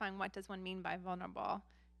clarifying what does one mean by vulnerable.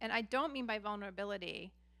 And I don't mean by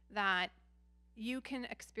vulnerability that you can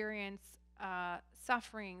experience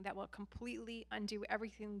suffering that will completely undo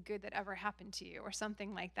everything good that ever happened to you or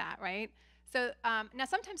something like that, right? So now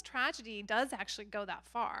sometimes tragedy does actually go that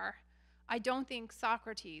far. I don't think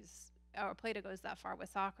Socrates or Plato goes that far with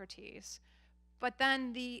Socrates. But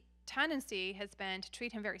then the tendency has been to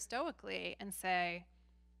treat him very stoically and say,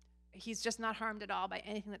 he's just not harmed at all by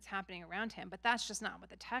anything that's happening around him. But that's just not what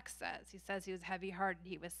the text says. He says he was heavy-hearted,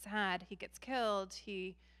 he was sad, he gets killed,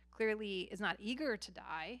 he clearly is not eager to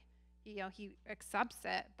die. He accepts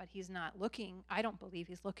it, but he's not looking, I don't believe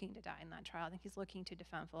he's looking to die in that trial. I think he's looking to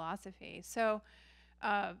defend philosophy. So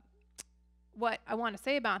what I want to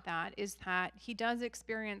say about that is that he does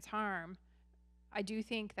experience harm. I do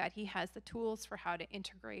think that he has the tools for how to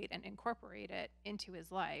integrate and incorporate it into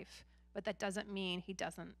his life. But that doesn't mean he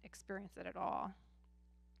doesn't experience it at all.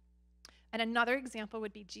 And another example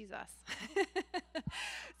would be Jesus.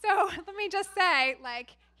 So let me just say,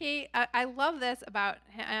 like, I love this about,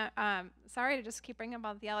 sorry to just keep bringing up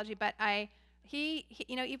all the theology, but he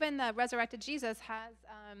even the resurrected Jesus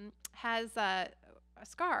has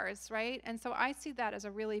scars, right? And so I see that as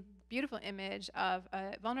a really beautiful image of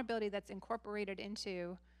a vulnerability that's incorporated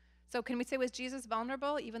into. So can we say, was Jesus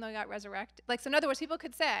vulnerable even though he got resurrected? Like, so in other words, people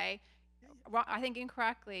could say, I think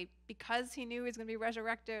incorrectly, because he knew he was going to be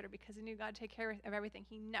resurrected or because he knew God would take care of everything,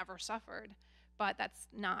 he never suffered. but that's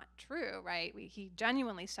not true, right? He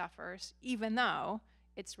genuinely suffers, even though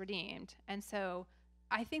it's redeemed. And so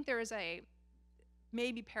I think there is a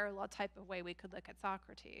maybe parallel type of way we could look at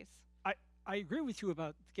Socrates. I agree with you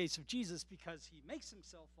about the case of Jesus because he makes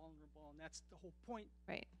himself vulnerable, and that's the whole point.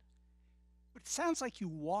 Right. But it sounds like you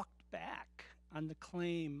walked back on the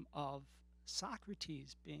claim of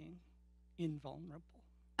Socrates being invulnerable.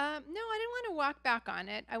 No, I didn't want to walk back on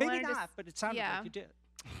it. I Maybe wanted not, to, but it sounded yeah. like you did.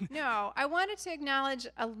 No, I wanted to acknowledge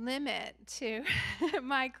a limit to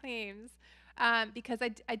my claims because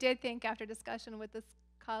I did think after discussion with this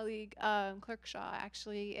colleague, Clerkshaw,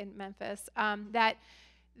 actually in Memphis, that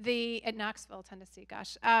at Knoxville, Tennessee,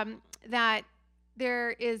 that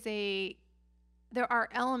there are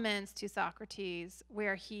elements to Socrates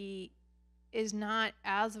where he is not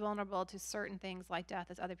as vulnerable to certain things like death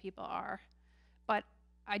as other people are. But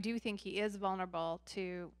I do think he is vulnerable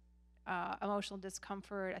to emotional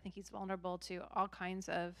discomfort. I think he's vulnerable to all kinds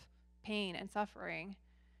of pain and suffering.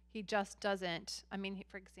 He just doesn't. I mean,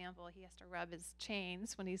 for example, he has to rub his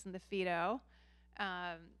chains when he's in the Phaedo.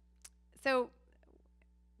 So,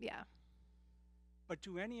 yeah. But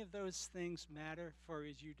do any of those things matter for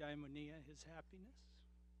his eudaimonia, his happiness?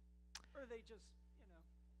 Or are they just,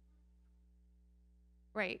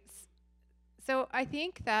 Right. So I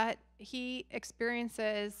think that he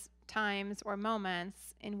experiences times or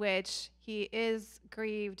moments in which he is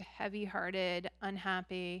grieved, heavy-hearted,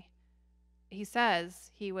 unhappy. He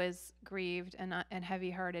says he was grieved and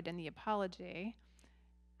heavy-hearted in the Apology.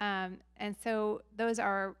 And so those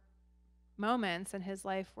are moments in his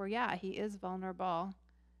life where, yeah, he is vulnerable.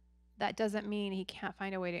 That doesn't mean he can't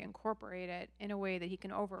find a way to incorporate it in a way that he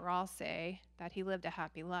can overall say that he lived a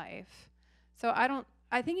happy life. So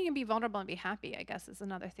I think you can be vulnerable and be happy, I guess, is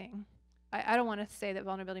another thing. I don't want to say that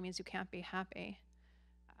vulnerability means you can't be happy.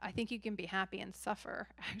 I think you can be happy and suffer,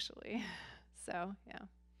 actually. So, yeah.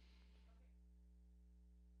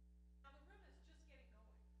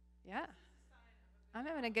 Yeah. I'm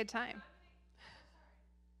having a good time.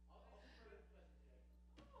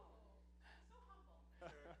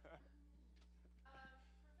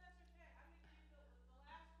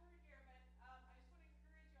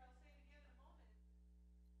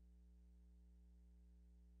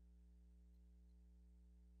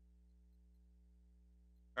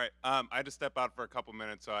 All right, I had to step out for a couple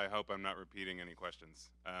minutes, so I hope I'm not repeating any questions.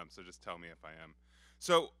 So just tell me if I am.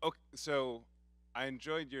 So I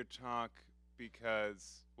enjoyed your talk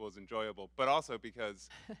because, well, it was enjoyable, but also because.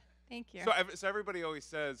 Thank you. So everybody always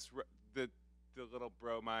says the little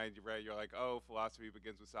bromide, right? You're like, oh, philosophy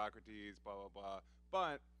begins with Socrates, blah blah blah.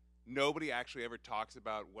 But nobody actually ever talks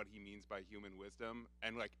about what he means by human wisdom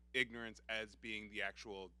and like ignorance as being the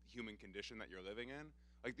actual human condition that you're living in.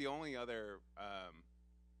 Like the only other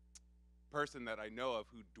person that I know of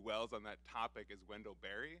who dwells on that topic is Wendell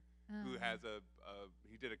Berry, who has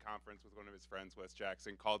he did a conference with one of his friends, Wes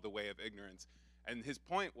Jackson, called The Way of Ignorance. And his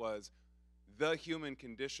point was the human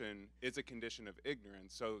condition is a condition of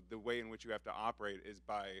ignorance. So the way in which you have to operate is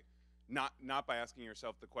by not by asking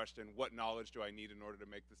yourself the question, what knowledge do I need in order to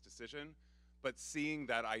make this decision? But seeing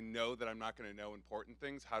that I know that I'm not going to know important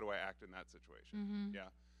things, how do I act in that situation? Mm-hmm. Yeah.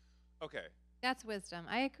 Okay. That's wisdom.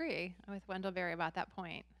 I agree with Wendell Berry about that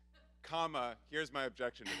point. Comma, here's my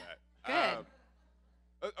objection to that.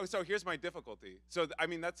 Good. So here's my difficulty. So, I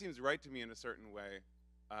mean, that seems right to me in a certain way.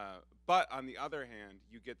 But on the other hand,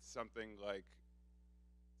 you get something like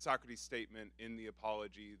Socrates' statement in the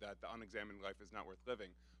Apology that the unexamined life is not worth living.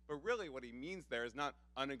 But really what he means there is not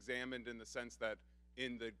unexamined in the sense that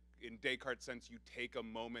in Descartes' sense, you take a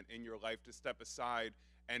moment in your life to step aside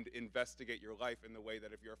and investigate your life in the way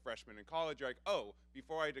that if you're a freshman in college, you're like, oh,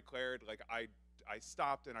 before I declared, like I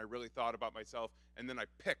stopped and I really thought about myself, and then I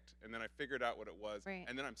picked, and then I figured out what it was, right.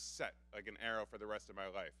 And then I'm set like an arrow for the rest of my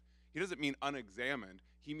life. He doesn't mean unexamined.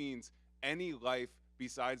 He means any life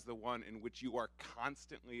besides the one in which you are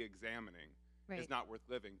constantly examining is not worth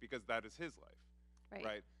living, because that is his life,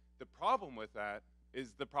 right? The problem with that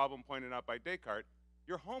is the problem pointed out by Descartes.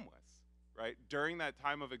 You're homeless, right? During that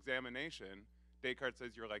time of examination, Descartes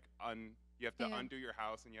says you're like you have to undo your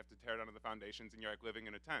house and you have to tear down the foundations and you're like living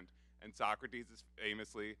in a tent. And Socrates is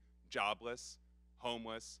famously jobless,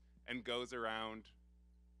 homeless, and goes around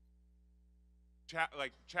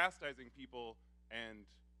chastising people and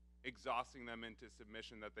exhausting them into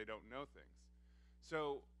submission that they don't know things.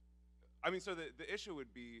 So, I mean, so the issue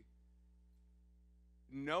would be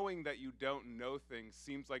knowing that you don't know things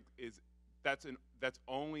seems like that's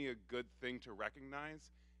only a good thing to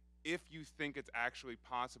recognize if you think it's actually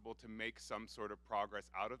possible to make some sort of progress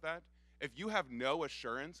out of that. If you have no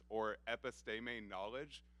assurance or episteme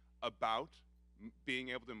knowledge about being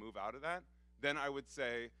able to move out of that, then I would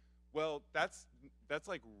say, well, that's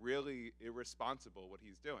like really irresponsible what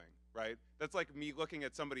he's doing, right? That's like me looking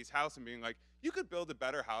at somebody's house and being like, you could build a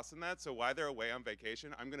better house than that, so while they're away on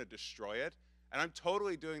vacation, I'm gonna destroy it. And I'm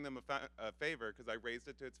totally doing them a favor because I raised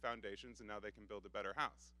it to its foundations and now they can build a better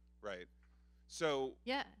house, right? So,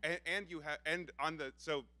 Yeah. and you have, and on the,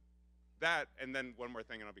 so that, and then one more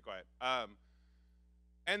thing and I'll be quiet.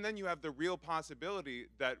 And then you have the real possibility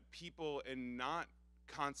that people, in not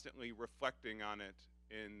constantly reflecting on it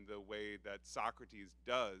in the way that Socrates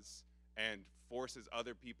does and forces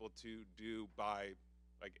other people to do by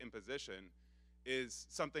like imposition, is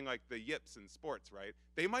something like the yips in sports, right?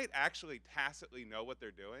 They might actually tacitly know what they're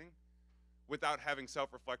doing without having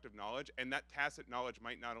self-reflective knowledge, and that tacit knowledge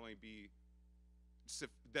might not only be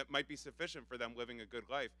that might be sufficient for them living a good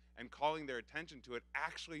life, and calling their attention to it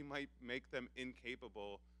actually might make them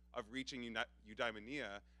incapable of reaching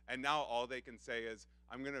eudaimonia, and now all they can say is,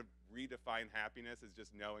 I'm going to redefine happiness as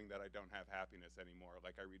just knowing that I don't have happiness anymore,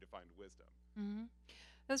 like I redefined wisdom. Mm-hmm.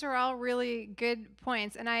 Those are all really good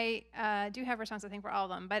points, and I do have a response, I think, for all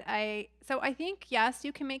of them. But I think, yes,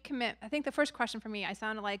 you can make I think the first question for me, I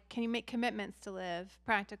sounded like, can you make commitments to live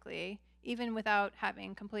practically, even without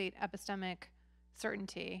having complete epistemic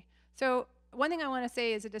certainty? So one thing I want to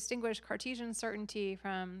say is to distinguish Cartesian certainty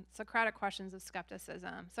from Socratic questions of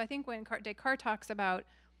skepticism. So I think when Descartes talks about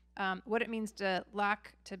what it means to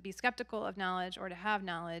be skeptical of knowledge or to have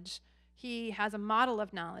knowledge, he has a model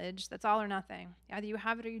of knowledge that's all or nothing. Either you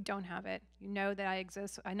have it or you don't have it. You know that I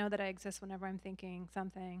exist. I know that I exist whenever I'm thinking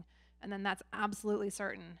something, and then that's absolutely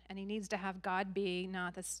certain. And he needs to have God be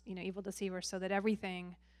not this, evil deceiver, so that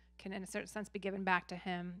everything can, in a certain sense, be given back to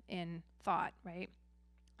him in thought, right?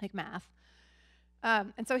 Like math.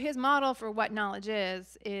 And so his model for what knowledge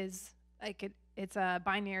is like it's a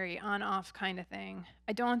binary on-off kind of thing.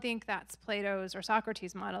 I don't think that's Plato's or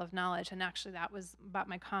Socrates' model of knowledge, and actually that was about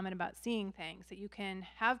my comment about seeing things, that you can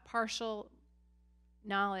have partial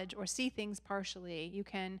knowledge or see things partially. You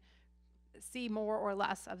can see more or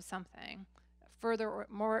less of something,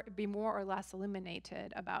 be more or less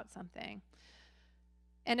illuminated about something.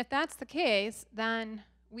 And if that's the case, then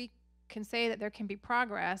we can say that there can be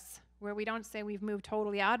progress where we don't say we've moved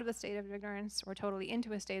totally out of the state of ignorance or totally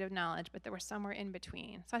into a state of knowledge, but that we're somewhere in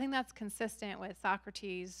between. So I think that's consistent with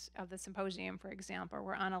Socrates of the Symposium, for example.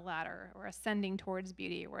 We're on a ladder, we're ascending towards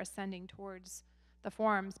beauty, we're ascending towards the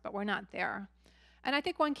forms, but we're not there. And I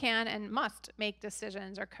think one can and must make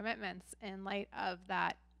decisions or commitments in light of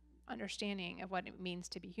that understanding of what it means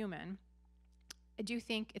to be human. I do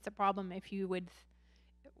think it's a problem if you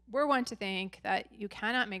we're one to think that you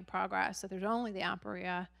cannot make progress, that there's only the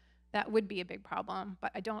aporia. That would be a big problem,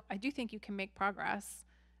 but I do think you can make progress,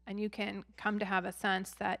 and you can come to have a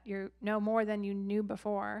sense that you know more than you knew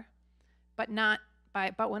before, but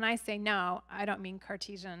when I say no, I don't mean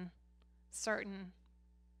Cartesian, certain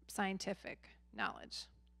scientific knowledge.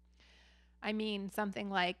 I mean something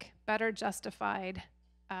like better justified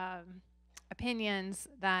opinions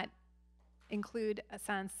that include a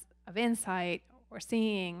sense of insight or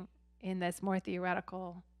seeing in this more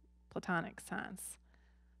theoretical Platonic sense.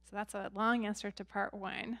 So that's a long answer to part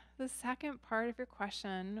one. The second part of your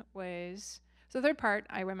question was, so the third part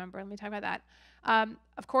I remember, let me talk about that.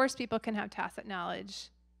 Of course, people can have tacit knowledge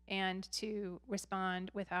and to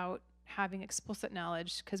respond without having explicit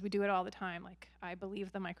knowledge, because we do it all the time. Like, I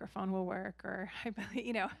believe the microphone will work, or I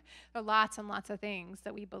believe, there are lots and lots of things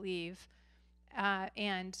that we believe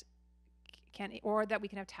or that we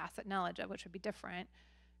can have tacit knowledge of, which would be different.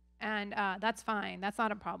 And that's fine, that's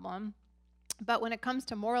not a problem. But when it comes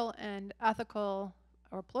to moral and ethical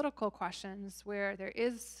or political questions where there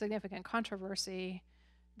is significant controversy,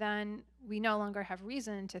 then we no longer have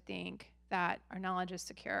reason to think that our knowledge is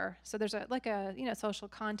secure. So there's a social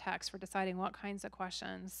context for deciding what kinds of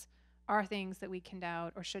questions are things that we can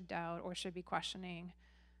doubt or should be questioning.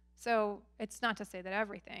 So it's not to say that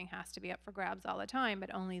everything has to be up for grabs all the time,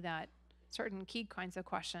 but only that certain key kinds of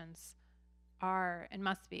questions are and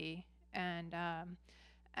must be. And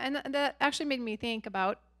that actually made me think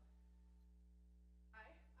about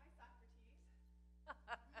Socrates.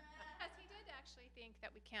 Because he did actually think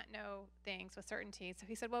that we can't know things with certainty. So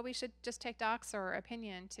he said, well, we should just take doxa or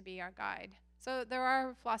opinion to be our guide. So there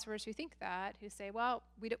are philosophers who think that, who say, well,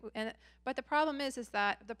 we don't, but the problem is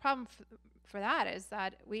that the problem for that is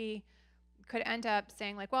that we could end up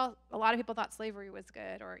saying, like, well, a lot of people thought slavery was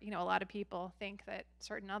good, or a lot of people think that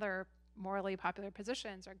certain other morally popular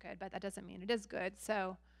positions are good, but that doesn't mean it is good.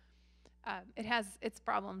 So it has its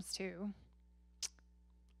problems too.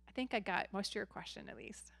 I think I got most of your question, at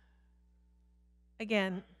least.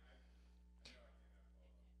 Again,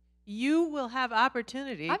 you will have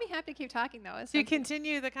opportunity I'll be happy to keep talking, though. to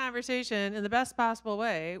continue the conversation in the best possible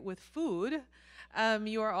way with food.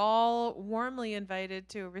 You are all warmly invited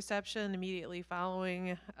to a reception immediately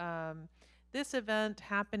following this event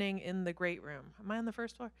happening in the Great Room. Am I on the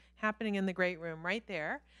first floor? Happening in the Great Room right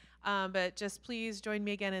there. But just please join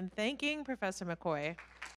me again in thanking Professor McCoy.